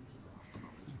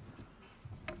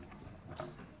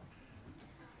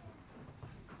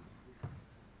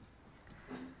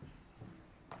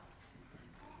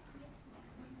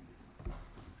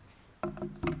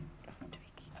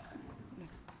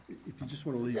 If you just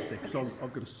want to leave it there, because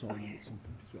I've got to sign it at some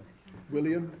point as well.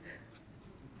 William.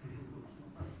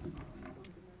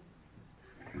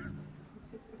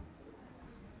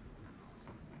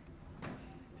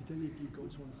 Did any of you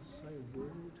guys want to say a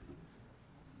word?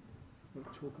 Want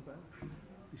to talk about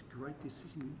this great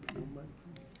decision that you're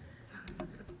making?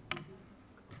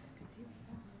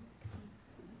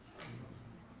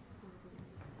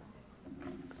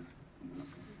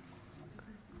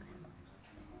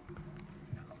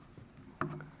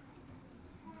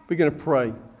 We're going to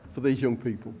pray for these young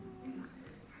people.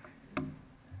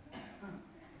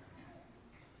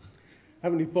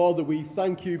 Heavenly Father, we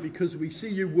thank you because we see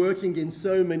you working in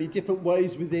so many different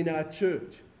ways within our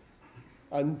church.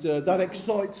 And that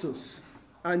excites us,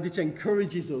 and it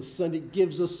encourages us, and it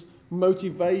gives us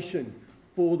motivation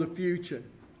for the future.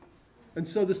 And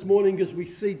so this morning, as we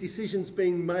see decisions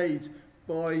being made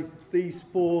by these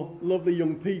 4 lovely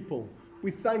young people,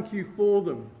 we thank you for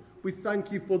them. We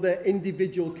thank you for their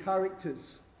individual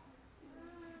characters.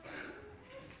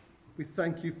 We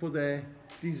thank you for their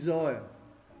desire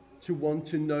to want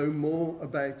to know more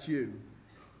about you,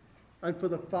 and for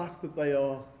the fact that they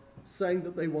are saying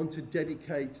that they want to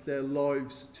dedicate their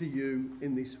lives to you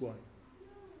in this way.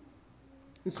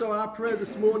 And so our prayer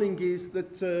this morning is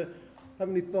that,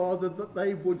 Heavenly Father, that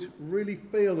they would really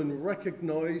feel and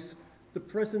recognise the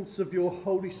presence of your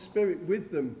Holy Spirit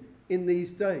with them in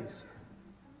these days.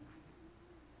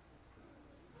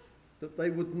 That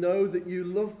they would know that you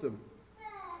love them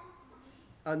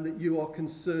and that you are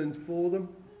concerned for them.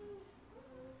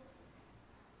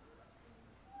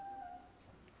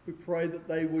 We pray that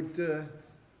they would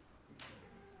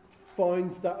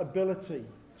find that ability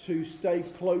to stay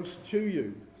close to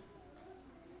you,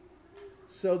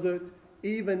 so that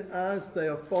even as they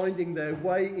are finding their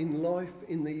way in life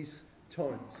in these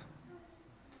times,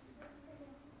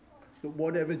 that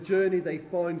whatever journey they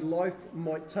find life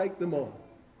might take them on,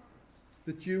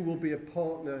 that you will be a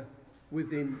partner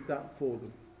within that for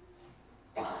them.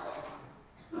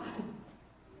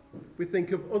 We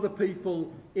think of other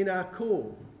people in our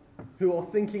call who are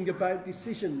thinking about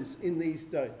decisions in these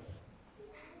days.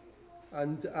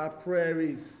 And our prayer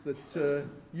is that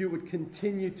you would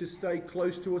continue to stay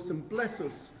close to us and bless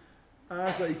us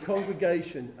as a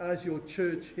congregation, as your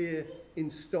church here in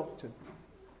Stockton.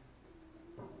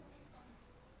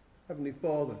 Heavenly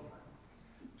Father,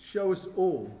 show us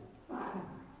all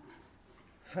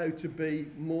how to be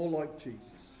more like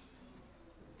Jesus.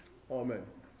 Amen.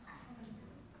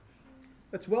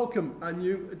 Let's welcome our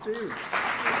new adherents.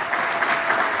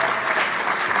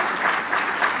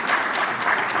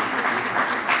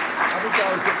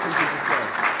 Abigail, get something to say.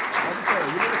 Abigail,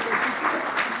 you want to say something?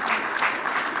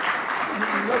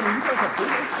 No, you don't have to.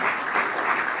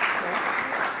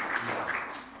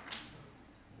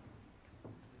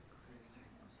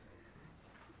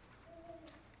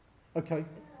 Okay.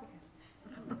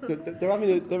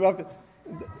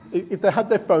 If they had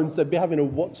their phones, they'd be having a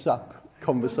WhatsApp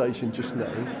conversation just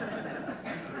now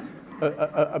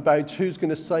about who's going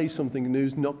to say something and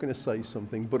who's not going to say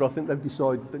something. But I think they've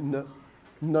decided that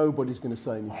nobody's going to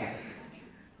say anything.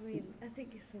 I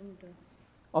think you summed up.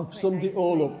 I've summed it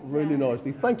all up really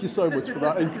nicely. Thank you so much for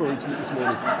that encouragement this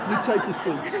morning. You take your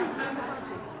seats.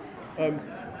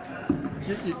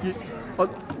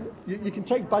 You can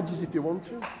take badges if you want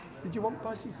to. Did you want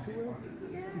badges to wear?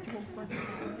 Yeah. Did you want badges?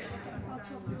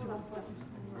 Did you want badges?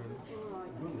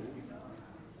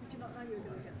 Did you not know you were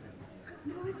going to get them?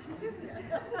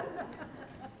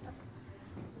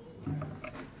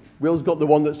 Will's got the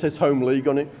one that says Home League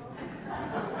on it.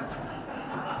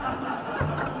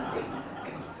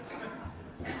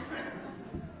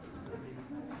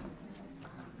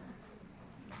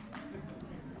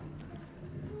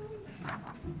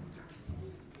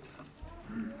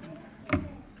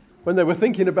 When they were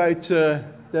thinking about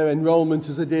their enrolment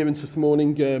as adherents this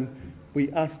morning,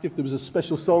 we asked if there was a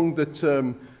special song that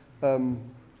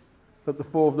that the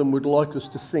four of them would like us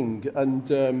to sing, and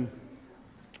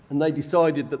they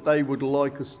decided that they would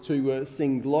like us to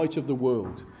sing "Light of the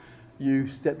World." You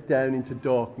step down into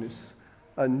darkness,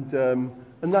 and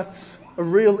that's a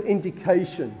real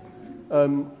indication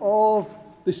of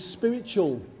the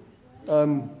spiritual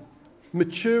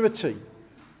maturity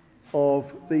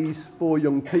of these four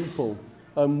young people.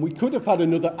 We could have had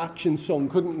another action song,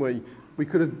 couldn't we? We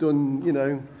could have done, you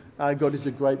know, Our God is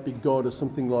a Great Big God or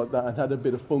something like that and had a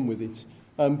bit of fun with it.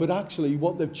 But actually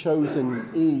what they've chosen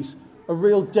is a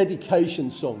real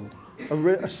dedication song,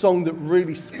 a song that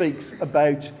really speaks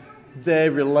about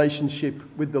their relationship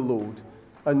with the Lord.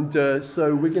 And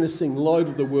so we're going to sing Light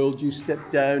of the World, You Step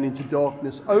Down into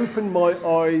Darkness. Open my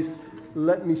eyes,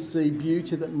 let me see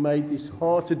beauty that made this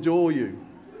heart adore you.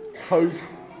 Hope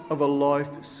of a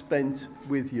life spent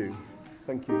with you.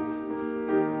 Thank you.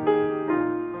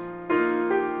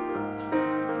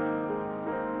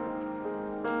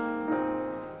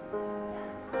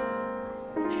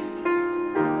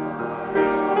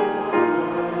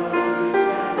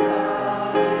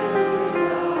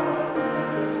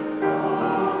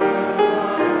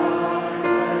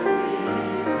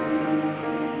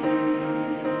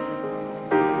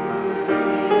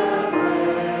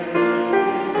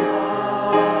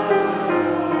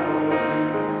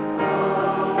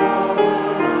 Oh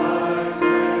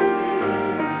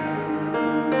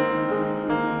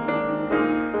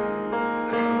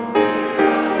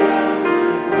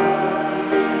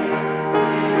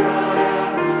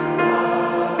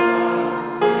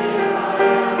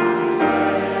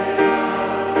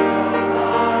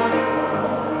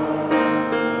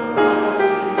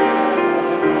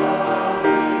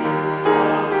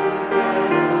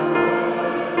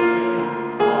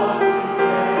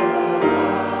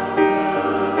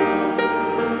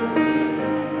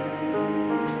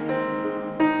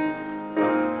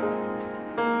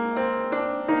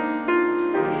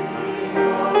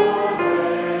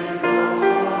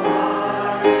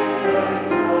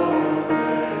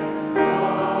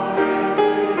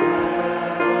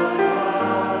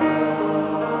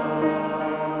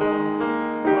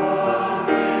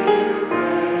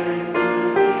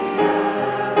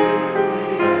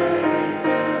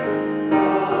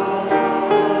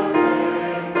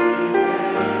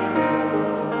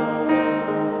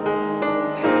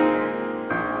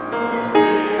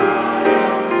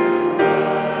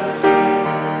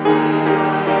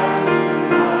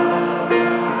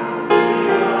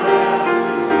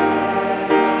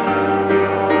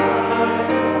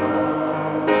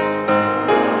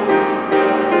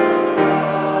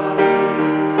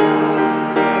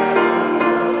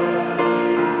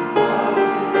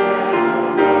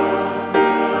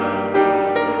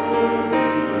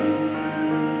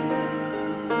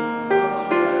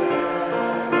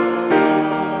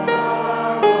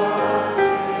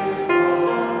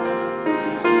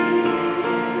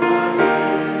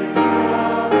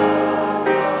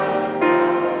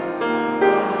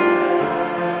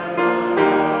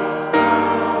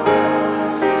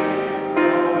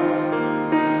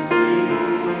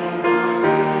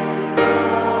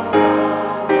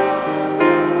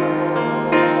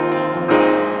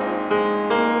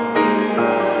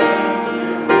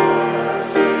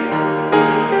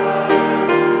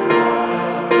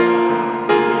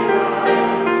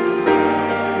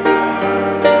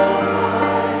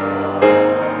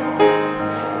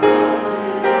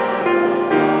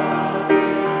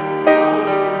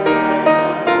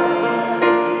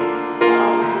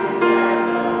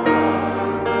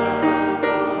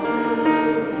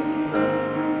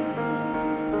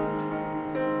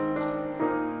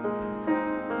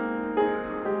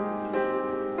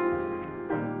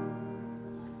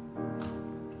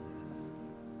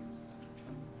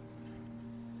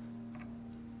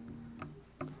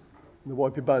And the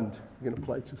YP band are going to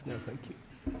play to us now. Thank you.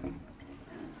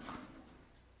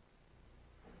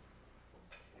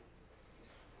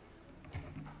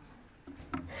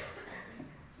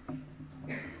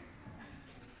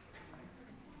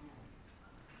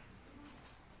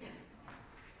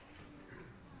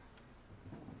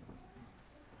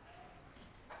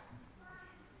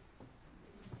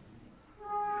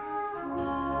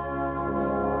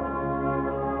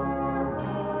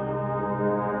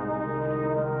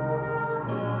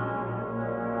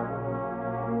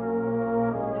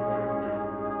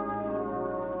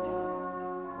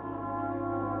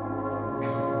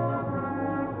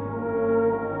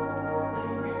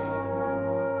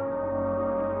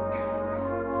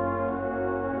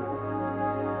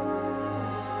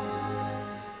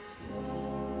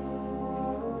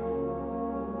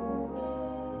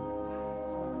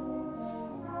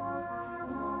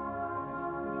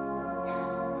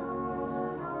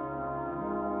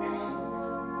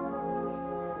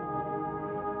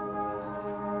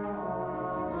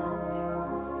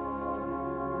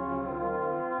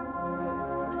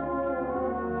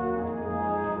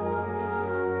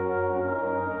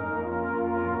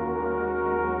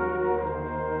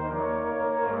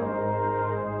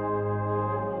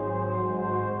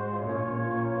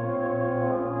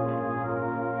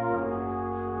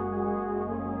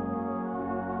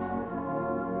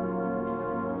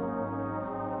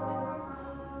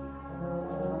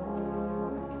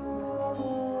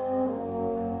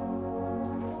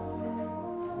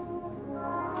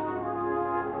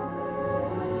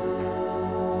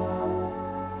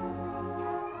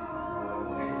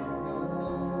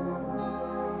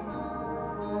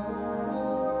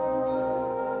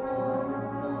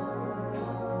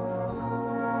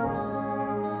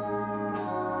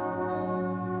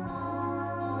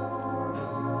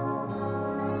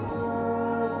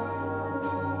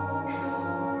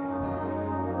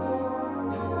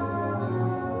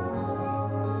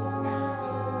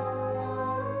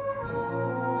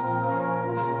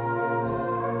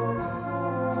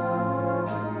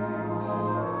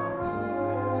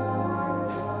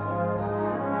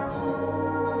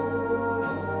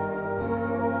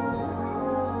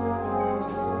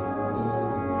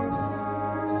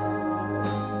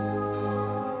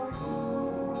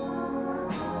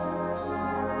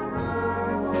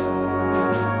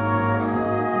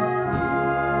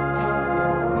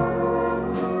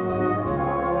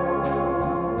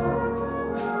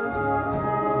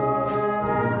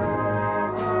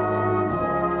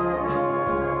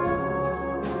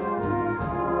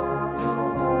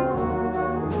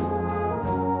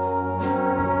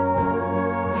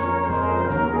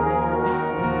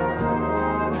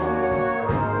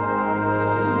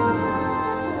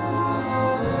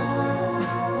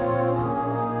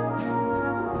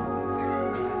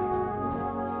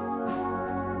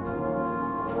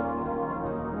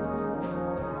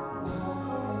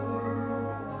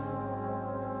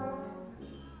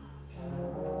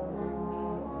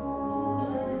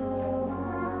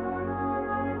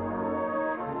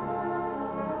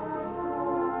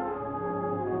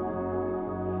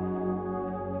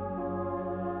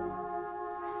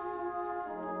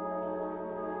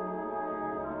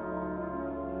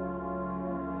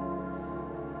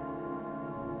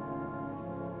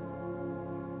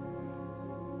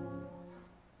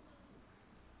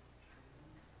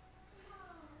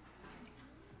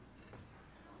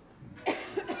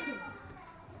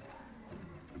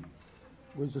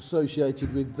 Was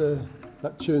associated with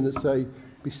that tune that say,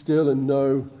 "Be still and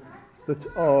know that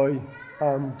I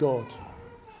am God."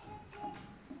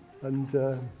 And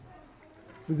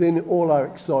within all our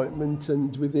excitement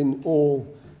and within all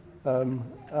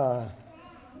our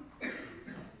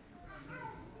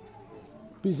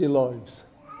busy lives,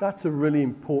 that's a really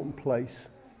important place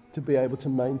to be able to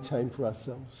maintain for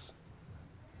ourselves.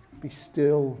 Be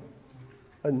still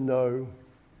and know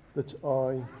that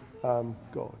I am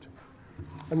God.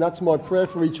 And that's my prayer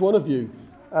for each one of you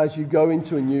as you go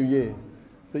into a new year,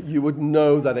 that you would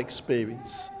know that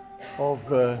experience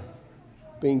of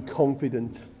being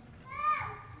confident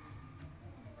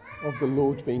of the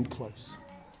Lord being close.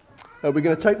 We're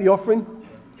going to take the offering.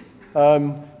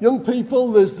 Young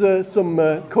people, there's some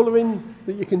colouring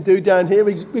that you can do down here.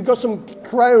 We've got some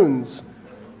crowns.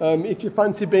 If you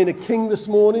fancy being a king this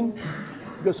morning,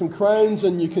 we've got some crowns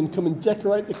and you can come and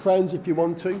decorate the crowns if you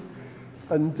want to.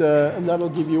 And that'll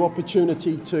give you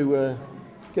opportunity to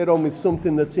get on with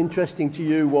something that's interesting to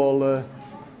you while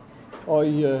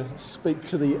I speak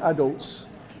to the adults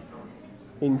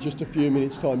in just a few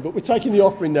minutes' time. But we're taking the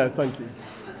offering now, thank you.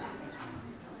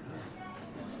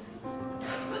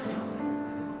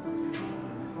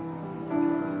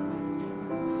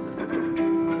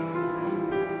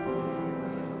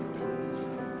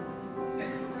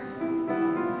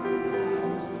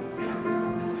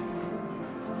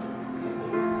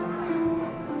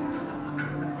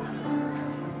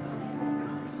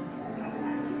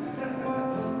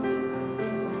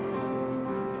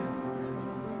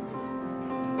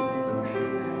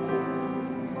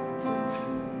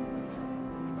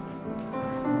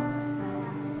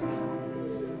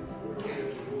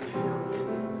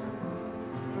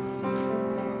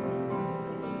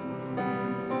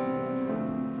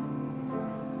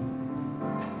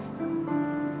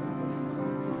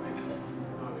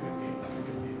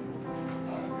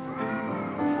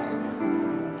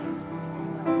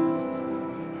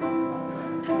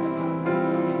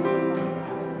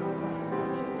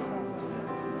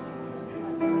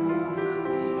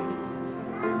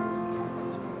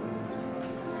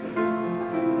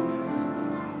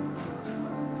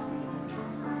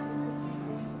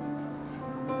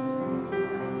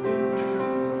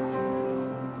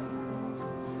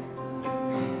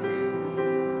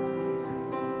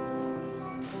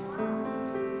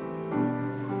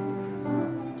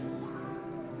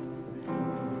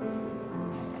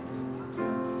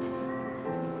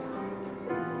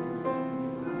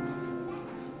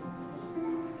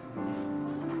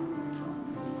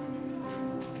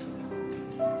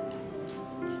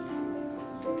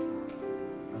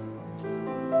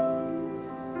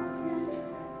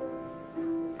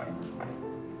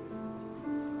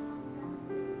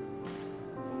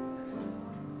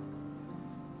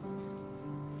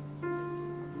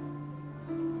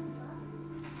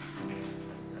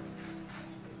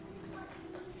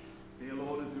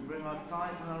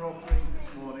 tithes and our offerings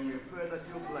this morning, we pray that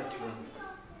you'll bless them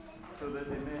so that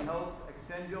they may help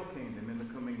extend your kingdom in the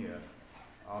coming year.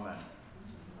 Amen.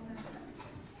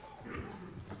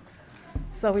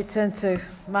 So we turn to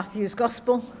Matthew's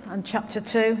Gospel and chapter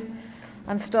 2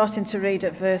 and starting to read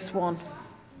at verse 1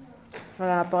 for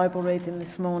our Bible reading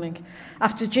this morning.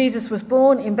 After Jesus was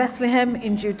born in Bethlehem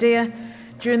in Judea,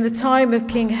 during the time of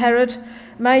King Herod,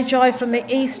 Magi from the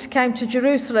east came to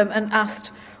Jerusalem and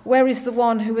asked, "Where is the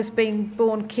one who has been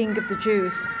born King of the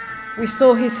Jews? We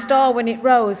saw his star when it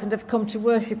rose and have come to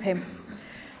worship him."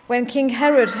 When King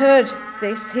Herod heard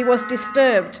this, he was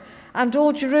disturbed, and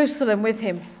all Jerusalem with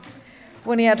him.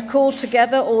 When he had called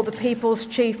together all the people's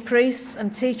chief priests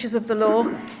and teachers of the law,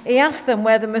 he asked them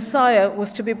where the Messiah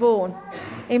was to be born.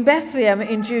 "In Bethlehem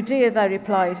in Judea," they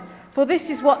replied, "for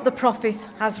this is what the prophet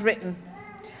has written.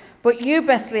 But you,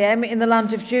 Bethlehem, in the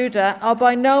land of Judah, are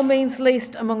by no means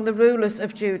least among the rulers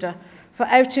of Judah, for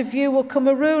out of you will come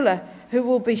a ruler who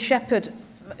will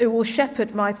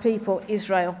shepherd my people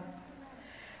Israel."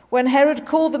 When Herod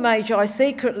called the Magi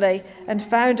secretly and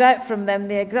found out from them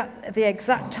the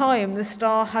exact time the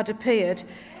star had appeared,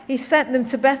 he sent them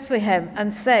to Bethlehem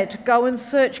and said, "Go and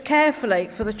search carefully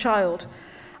for the child.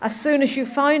 As soon as you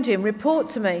find him,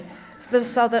 report to me,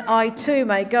 so that I too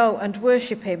may go and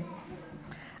worship him."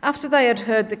 After they had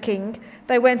heard the king,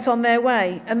 they went on their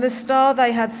way, and the star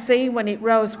they had seen when it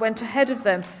rose went ahead of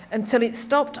them until it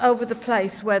stopped over the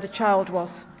place where the child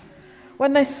was.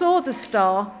 When they saw the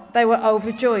star, they were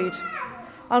overjoyed.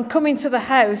 On coming to the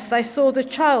house, they saw the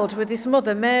child with his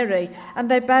mother Mary, and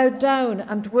they bowed down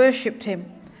and worshipped him.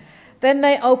 Then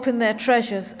they opened their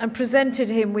treasures and presented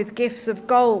him with gifts of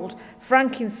gold,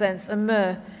 frankincense and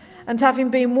myrrh. And having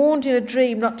been warned in a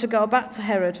dream not to go back to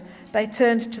Herod, they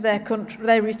returned to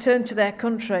their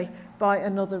country by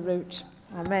another route.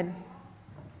 Amen.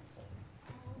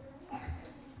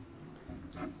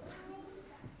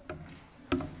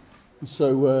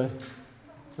 So,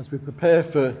 as we prepare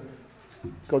for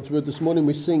God's word this morning,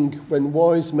 we sing "When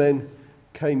Wise Men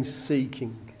Came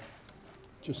Seeking."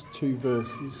 Just 2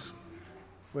 verses.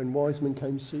 When wise men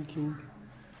came seeking.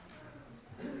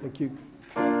 Thank you.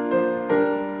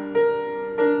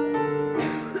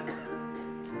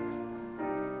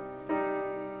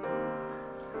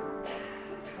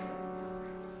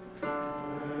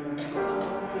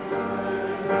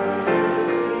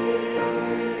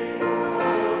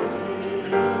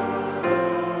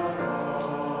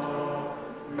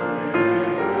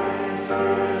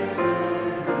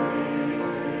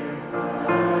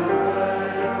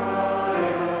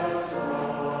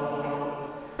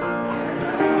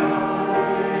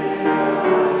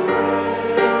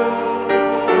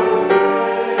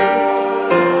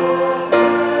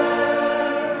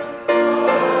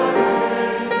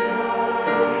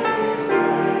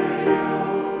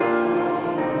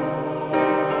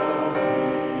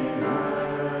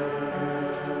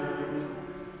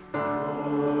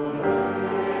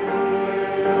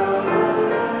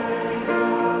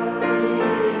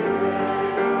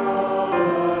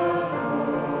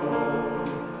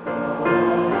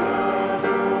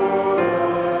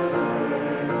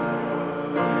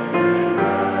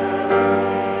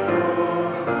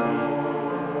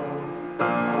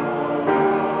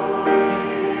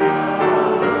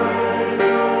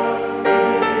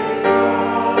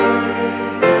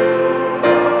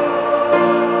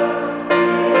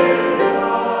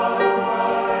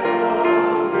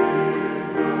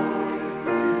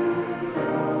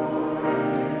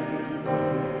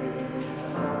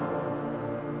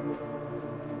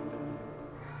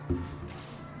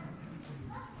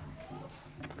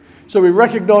 So we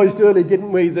recognised earlier,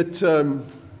 didn't we, that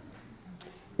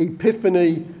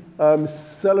Epiphany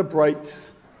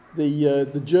celebrates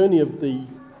the journey of the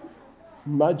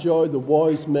Magi, the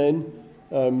wise men,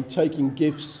 taking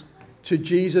gifts to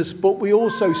Jesus. But we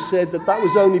also said that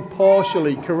was only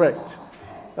partially correct.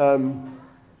 That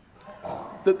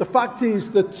the fact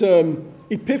is that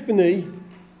Epiphany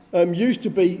used to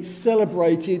be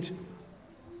celebrated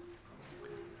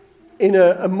in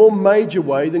a more major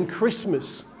way than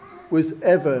Christmas was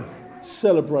ever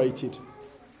celebrated.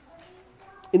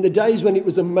 In the days when it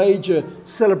was a major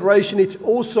celebration, it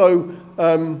also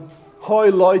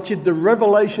highlighted the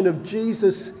revelation of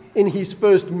Jesus in his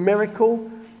first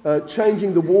miracle,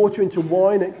 changing the water into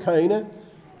wine at Cana,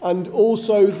 and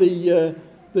also the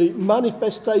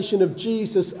manifestation of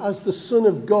Jesus as the Son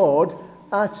of God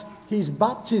at his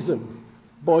baptism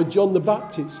by John the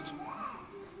Baptist.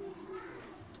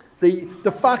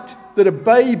 The fact that a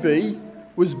baby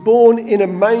was born in a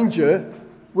manger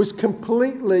was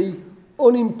completely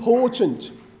unimportant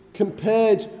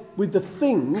compared with the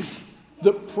things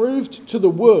that proved to the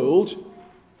world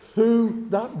who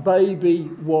that baby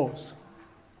was.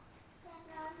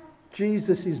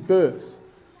 Jesus' birth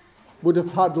would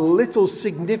have had little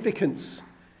significance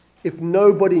if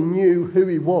nobody knew who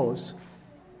he was,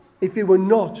 if he were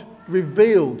not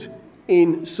revealed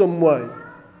in some way.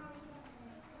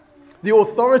 The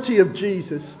authority of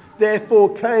Jesus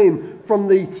therefore came from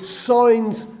the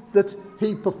signs that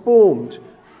he performed,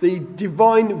 the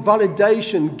divine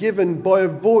validation given by a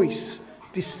voice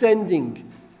descending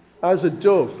as a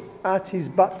dove at his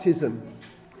baptism,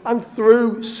 and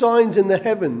through signs in the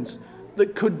heavens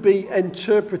that could be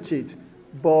interpreted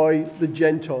by the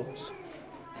Gentiles.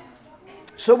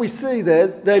 So we see there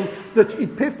then that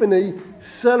Epiphany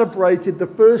celebrated the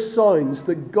first signs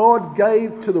that God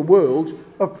gave to the world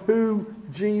of who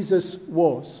Jesus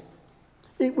was.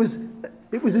 It was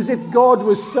as if God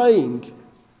was saying,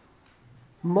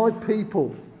 "My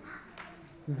people,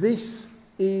 this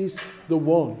is the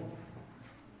one.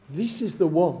 This is the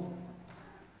one."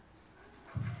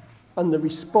 And the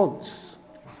response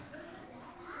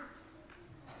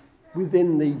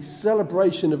within the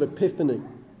celebration of Epiphany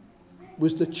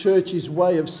was the church's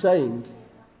way of saying,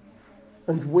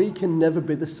 "And we can never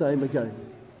be the same again.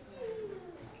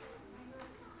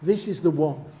 This is the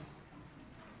one.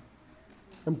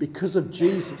 And because of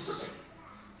Jesus,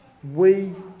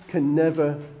 we can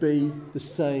never be the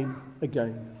same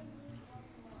again."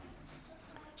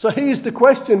 So here's the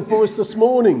question for us this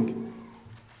morning.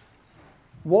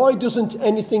 Why doesn't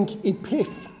anything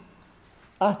epiph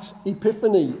at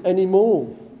Epiphany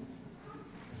anymore?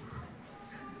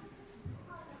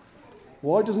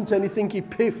 Why doesn't anything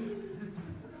epiph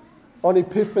on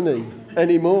Epiphany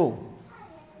anymore?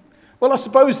 Well, I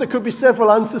suppose there could be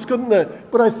several answers, couldn't there?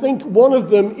 But I think one of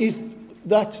them is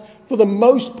that, for the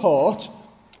most part,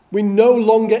 we no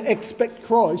longer expect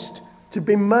Christ to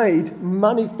be made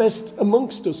manifest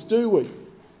amongst us, do we?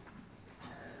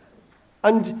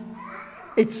 And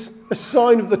it's a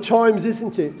sign of the times,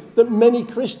 isn't it, that many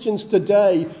Christians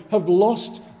today have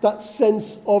lost that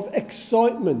sense of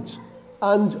excitement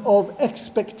and of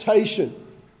expectation.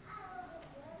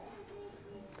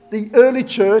 The early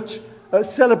church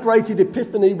celebrated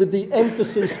Epiphany with the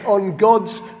emphasis on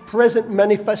God's present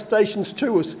manifestations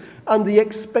to us and the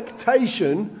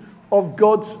expectation of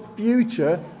God's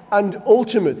future and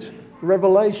ultimate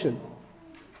revelation.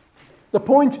 The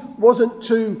point wasn't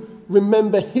to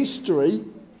remember history,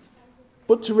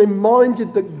 but to remind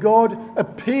it that God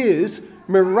appears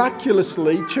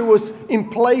miraculously to us in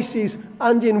places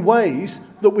and in ways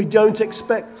that we don't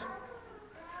expect.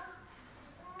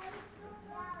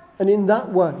 And in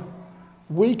that way,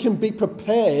 we can be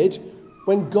prepared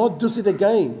when God does it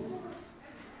again.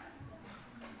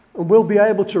 And we'll be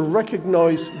able to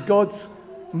recognize God's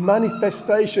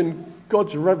manifestation,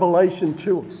 God's revelation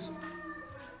to us.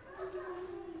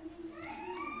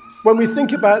 When we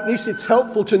think about this, it's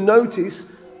helpful to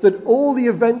notice that all the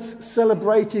events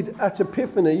celebrated at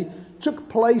Epiphany took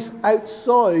place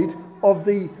outside of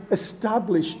the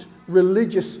established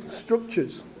religious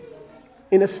structures.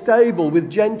 In a stable with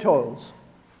Gentiles,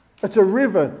 at a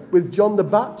river with John the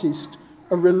Baptist,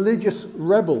 a religious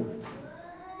rebel,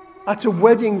 at a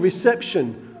wedding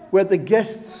reception where the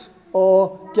guests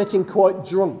are getting quite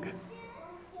drunk.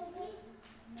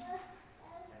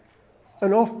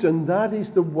 And often that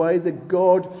is the way that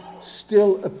God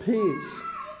still appears,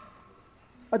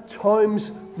 at times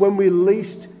when we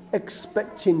least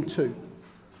expect him to.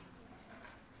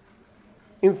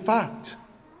 In fact,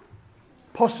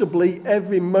 possibly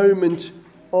every moment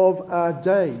of our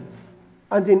day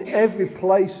and in every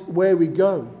place where we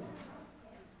go.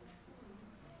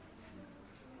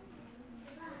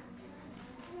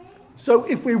 So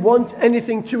if we want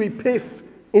anything to epiph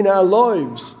in our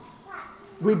lives,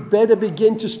 we'd better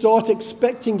begin to start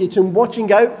expecting it and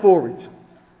watching out for it.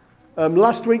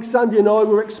 Last week, Sandy and I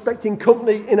were expecting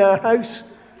company in our house,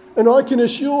 and I can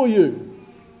assure you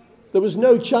there was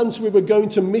no chance we were going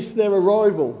to miss their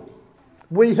arrival.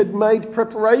 We had made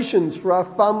preparations for our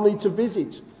family to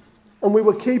visit, and we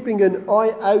were keeping an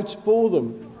eye out for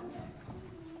them.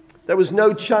 There was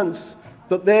no chance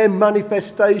that their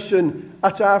manifestation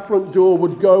at our front door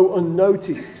would go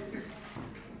unnoticed.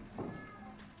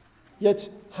 Yet,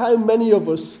 how many of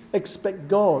us expect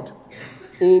God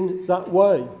in that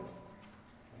way?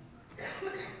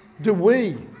 Do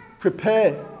we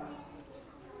prepare?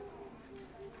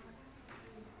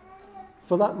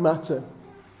 For that matter,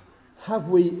 have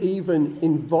we even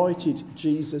invited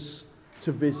Jesus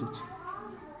to visit?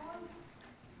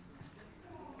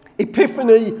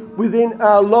 Epiphany within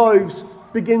our lives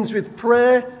begins with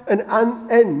prayer and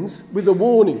ends with a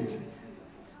warning.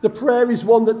 The prayer is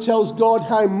one that tells God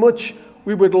how much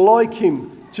we would like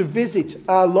him to visit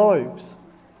our lives?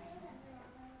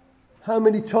 How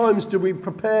many times do we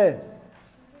prepare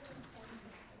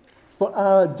for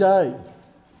our day,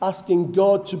 asking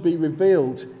God to be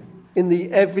revealed in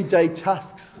the everyday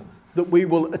tasks that we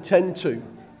will attend to?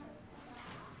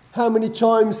 How many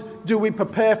times do we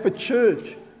prepare for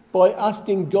church by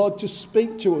asking God to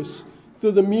speak to us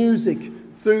through the music,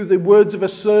 through the words of a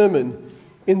sermon,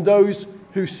 in those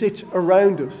who sit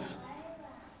around us?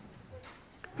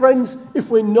 Friends, if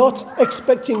we're not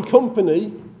expecting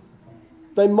company,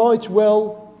 they might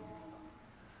well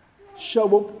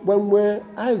show up when we're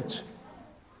out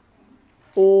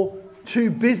or too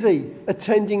busy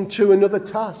attending to another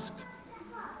task.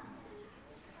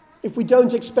 If we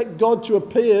don't expect God to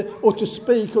appear or to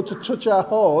speak or to touch our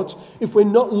hearts, if we're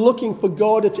not looking for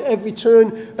God at every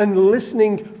turn and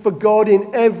listening for God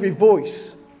in every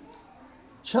voice,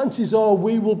 chances are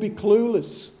we will be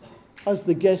clueless as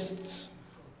the guests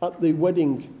at the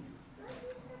wedding.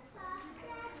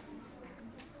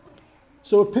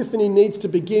 So Epiphany needs to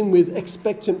begin with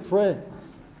expectant prayer.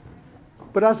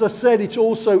 But as I said, it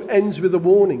also ends with a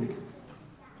warning.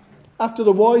 After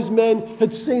the wise men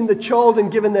had seen the child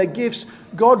and given their gifts,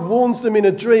 God warns them in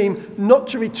a dream not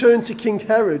to return to King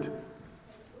Herod.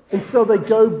 And so they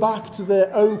go back to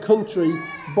their own country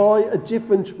by a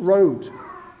different road.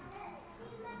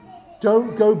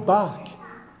 Don't go back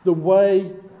the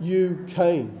way you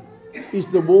came,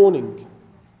 is the warning.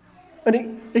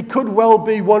 And it could well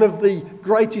be one of the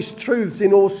greatest truths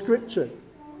in all Scripture.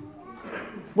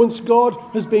 Once God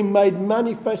has been made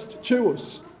manifest to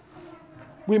us,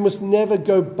 we must never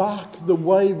go back the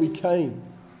way we came.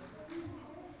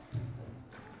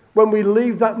 When we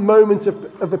leave that moment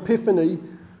of Epiphany,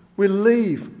 we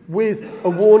leave with a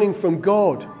warning from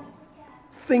God.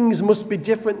 Things must be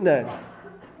different now.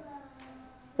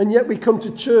 And yet we come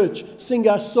to church, sing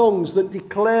our songs that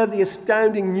declare the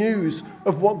astounding news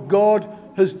of what God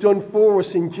has done for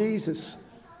us in Jesus.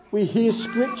 We hear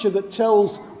scripture that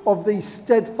tells of the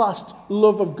steadfast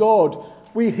love of God.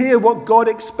 We hear what God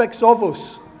expects of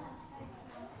us.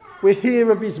 We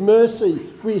hear of his mercy.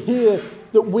 We hear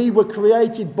that we were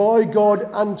created by God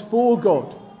and for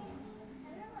God.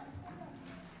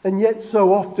 And yet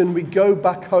so often we go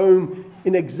back home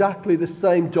in exactly the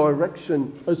same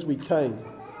direction as we came.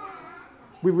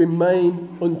 We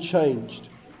remain unchanged.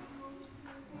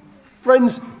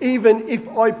 Friends, even if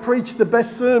I preach the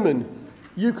best sermon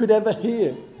you could ever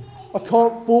hear, I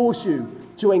can't force you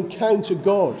to encounter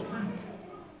God.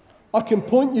 I can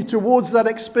point you towards that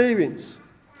experience,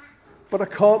 but I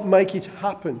can't make it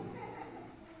happen.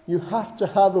 You have to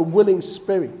have a willing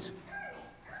spirit.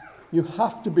 You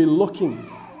have to be looking.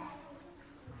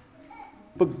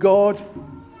 But God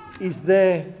is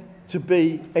there to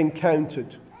be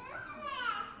encountered.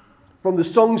 From the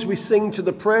songs we sing, to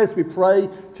the prayers we pray,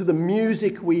 to the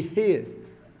music we hear,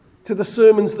 to the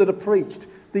sermons that are preached,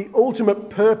 the ultimate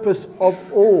purpose of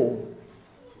all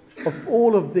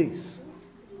of this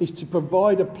is to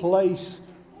provide a place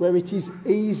where it is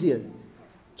easier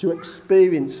to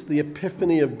experience the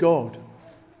epiphany of God.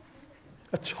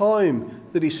 A time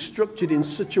that is structured in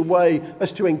such a way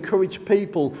as to encourage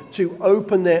people to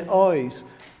open their eyes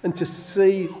and to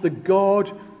see the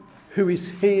God who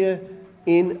is here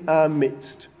in our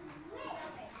midst.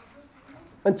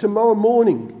 And tomorrow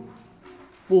morning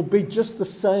will be just the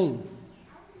same,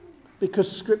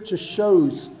 because Scripture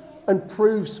shows and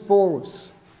proves for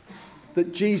us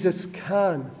that Jesus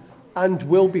can and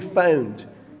will be found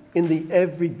in the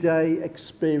everyday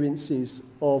experiences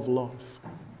of life.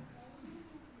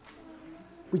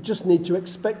 We just need to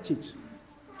expect it.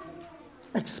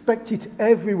 Expect it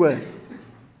everywhere.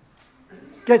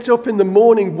 Get up in the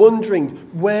morning wondering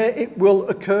where it will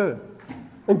occur,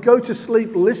 and go to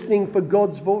sleep listening for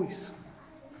God's voice.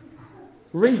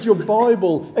 Read your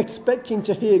Bible expecting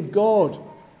to hear God,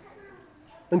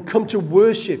 and come to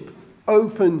worship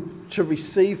open to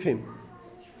receive him.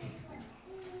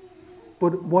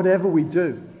 But whatever we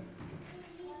do,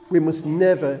 we must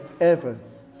never, ever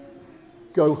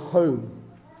go home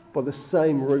by the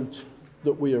same route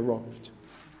that we arrived.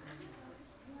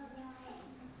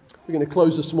 We're going to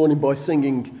close this morning by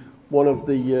singing one of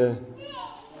the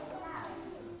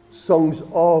songs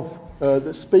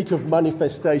that speak of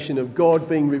manifestation of God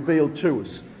being revealed to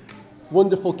us.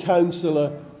 Wonderful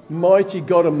Counselor, mighty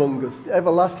God among us,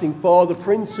 everlasting Father,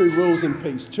 Prince who rules in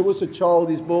peace. To us a child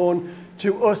is born,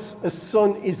 to us a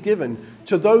son is given.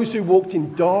 To those who walked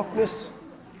in darkness,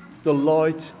 the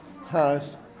light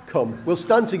has come. We'll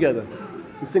stand together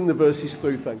and sing the verses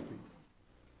through, thank you.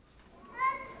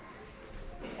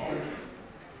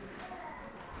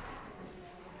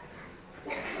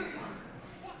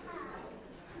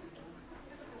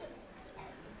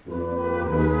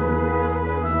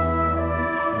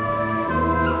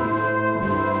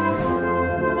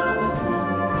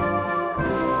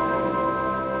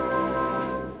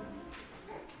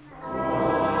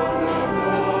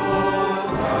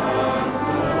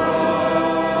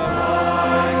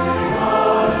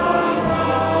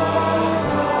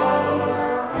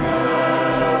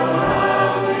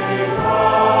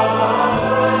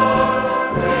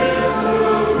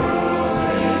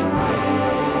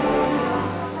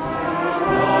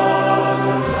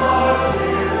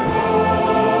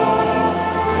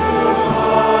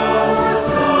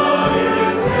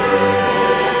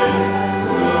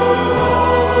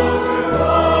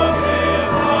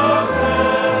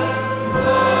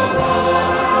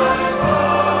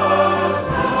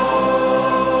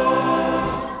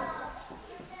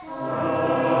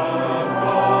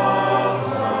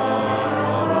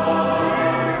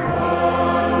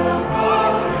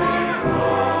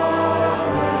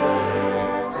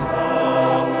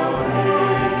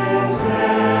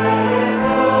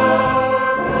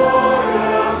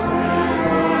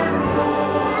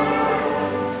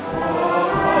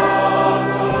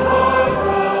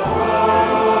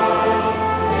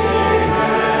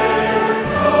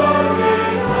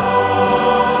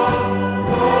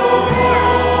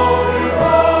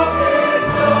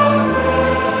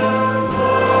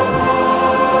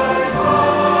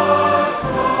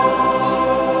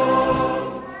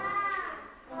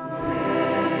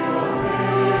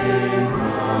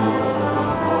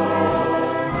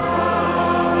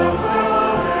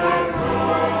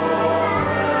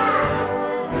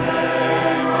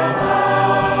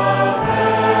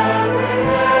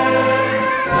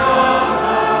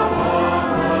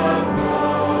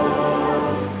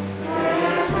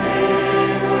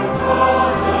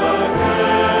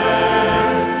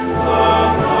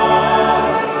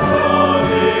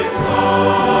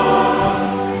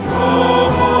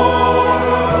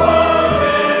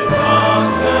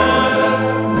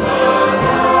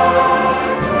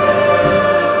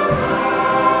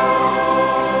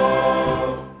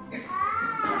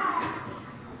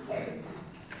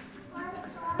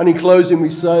 And in closing,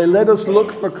 we say, let us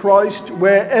look for Christ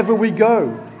wherever we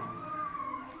go.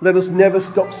 Let us never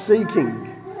stop seeking,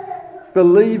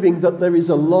 believing that there is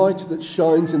a light that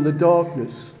shines in the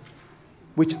darkness,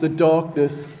 which the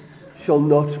darkness shall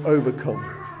not overcome.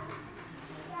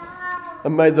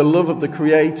 And may the love of the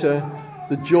Creator,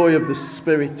 the joy of the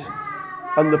Spirit,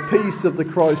 and the peace of the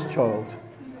Christ child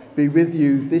be with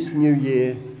you this new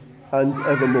year and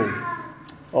evermore.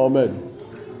 Amen.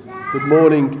 Good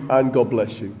morning and God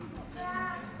bless you.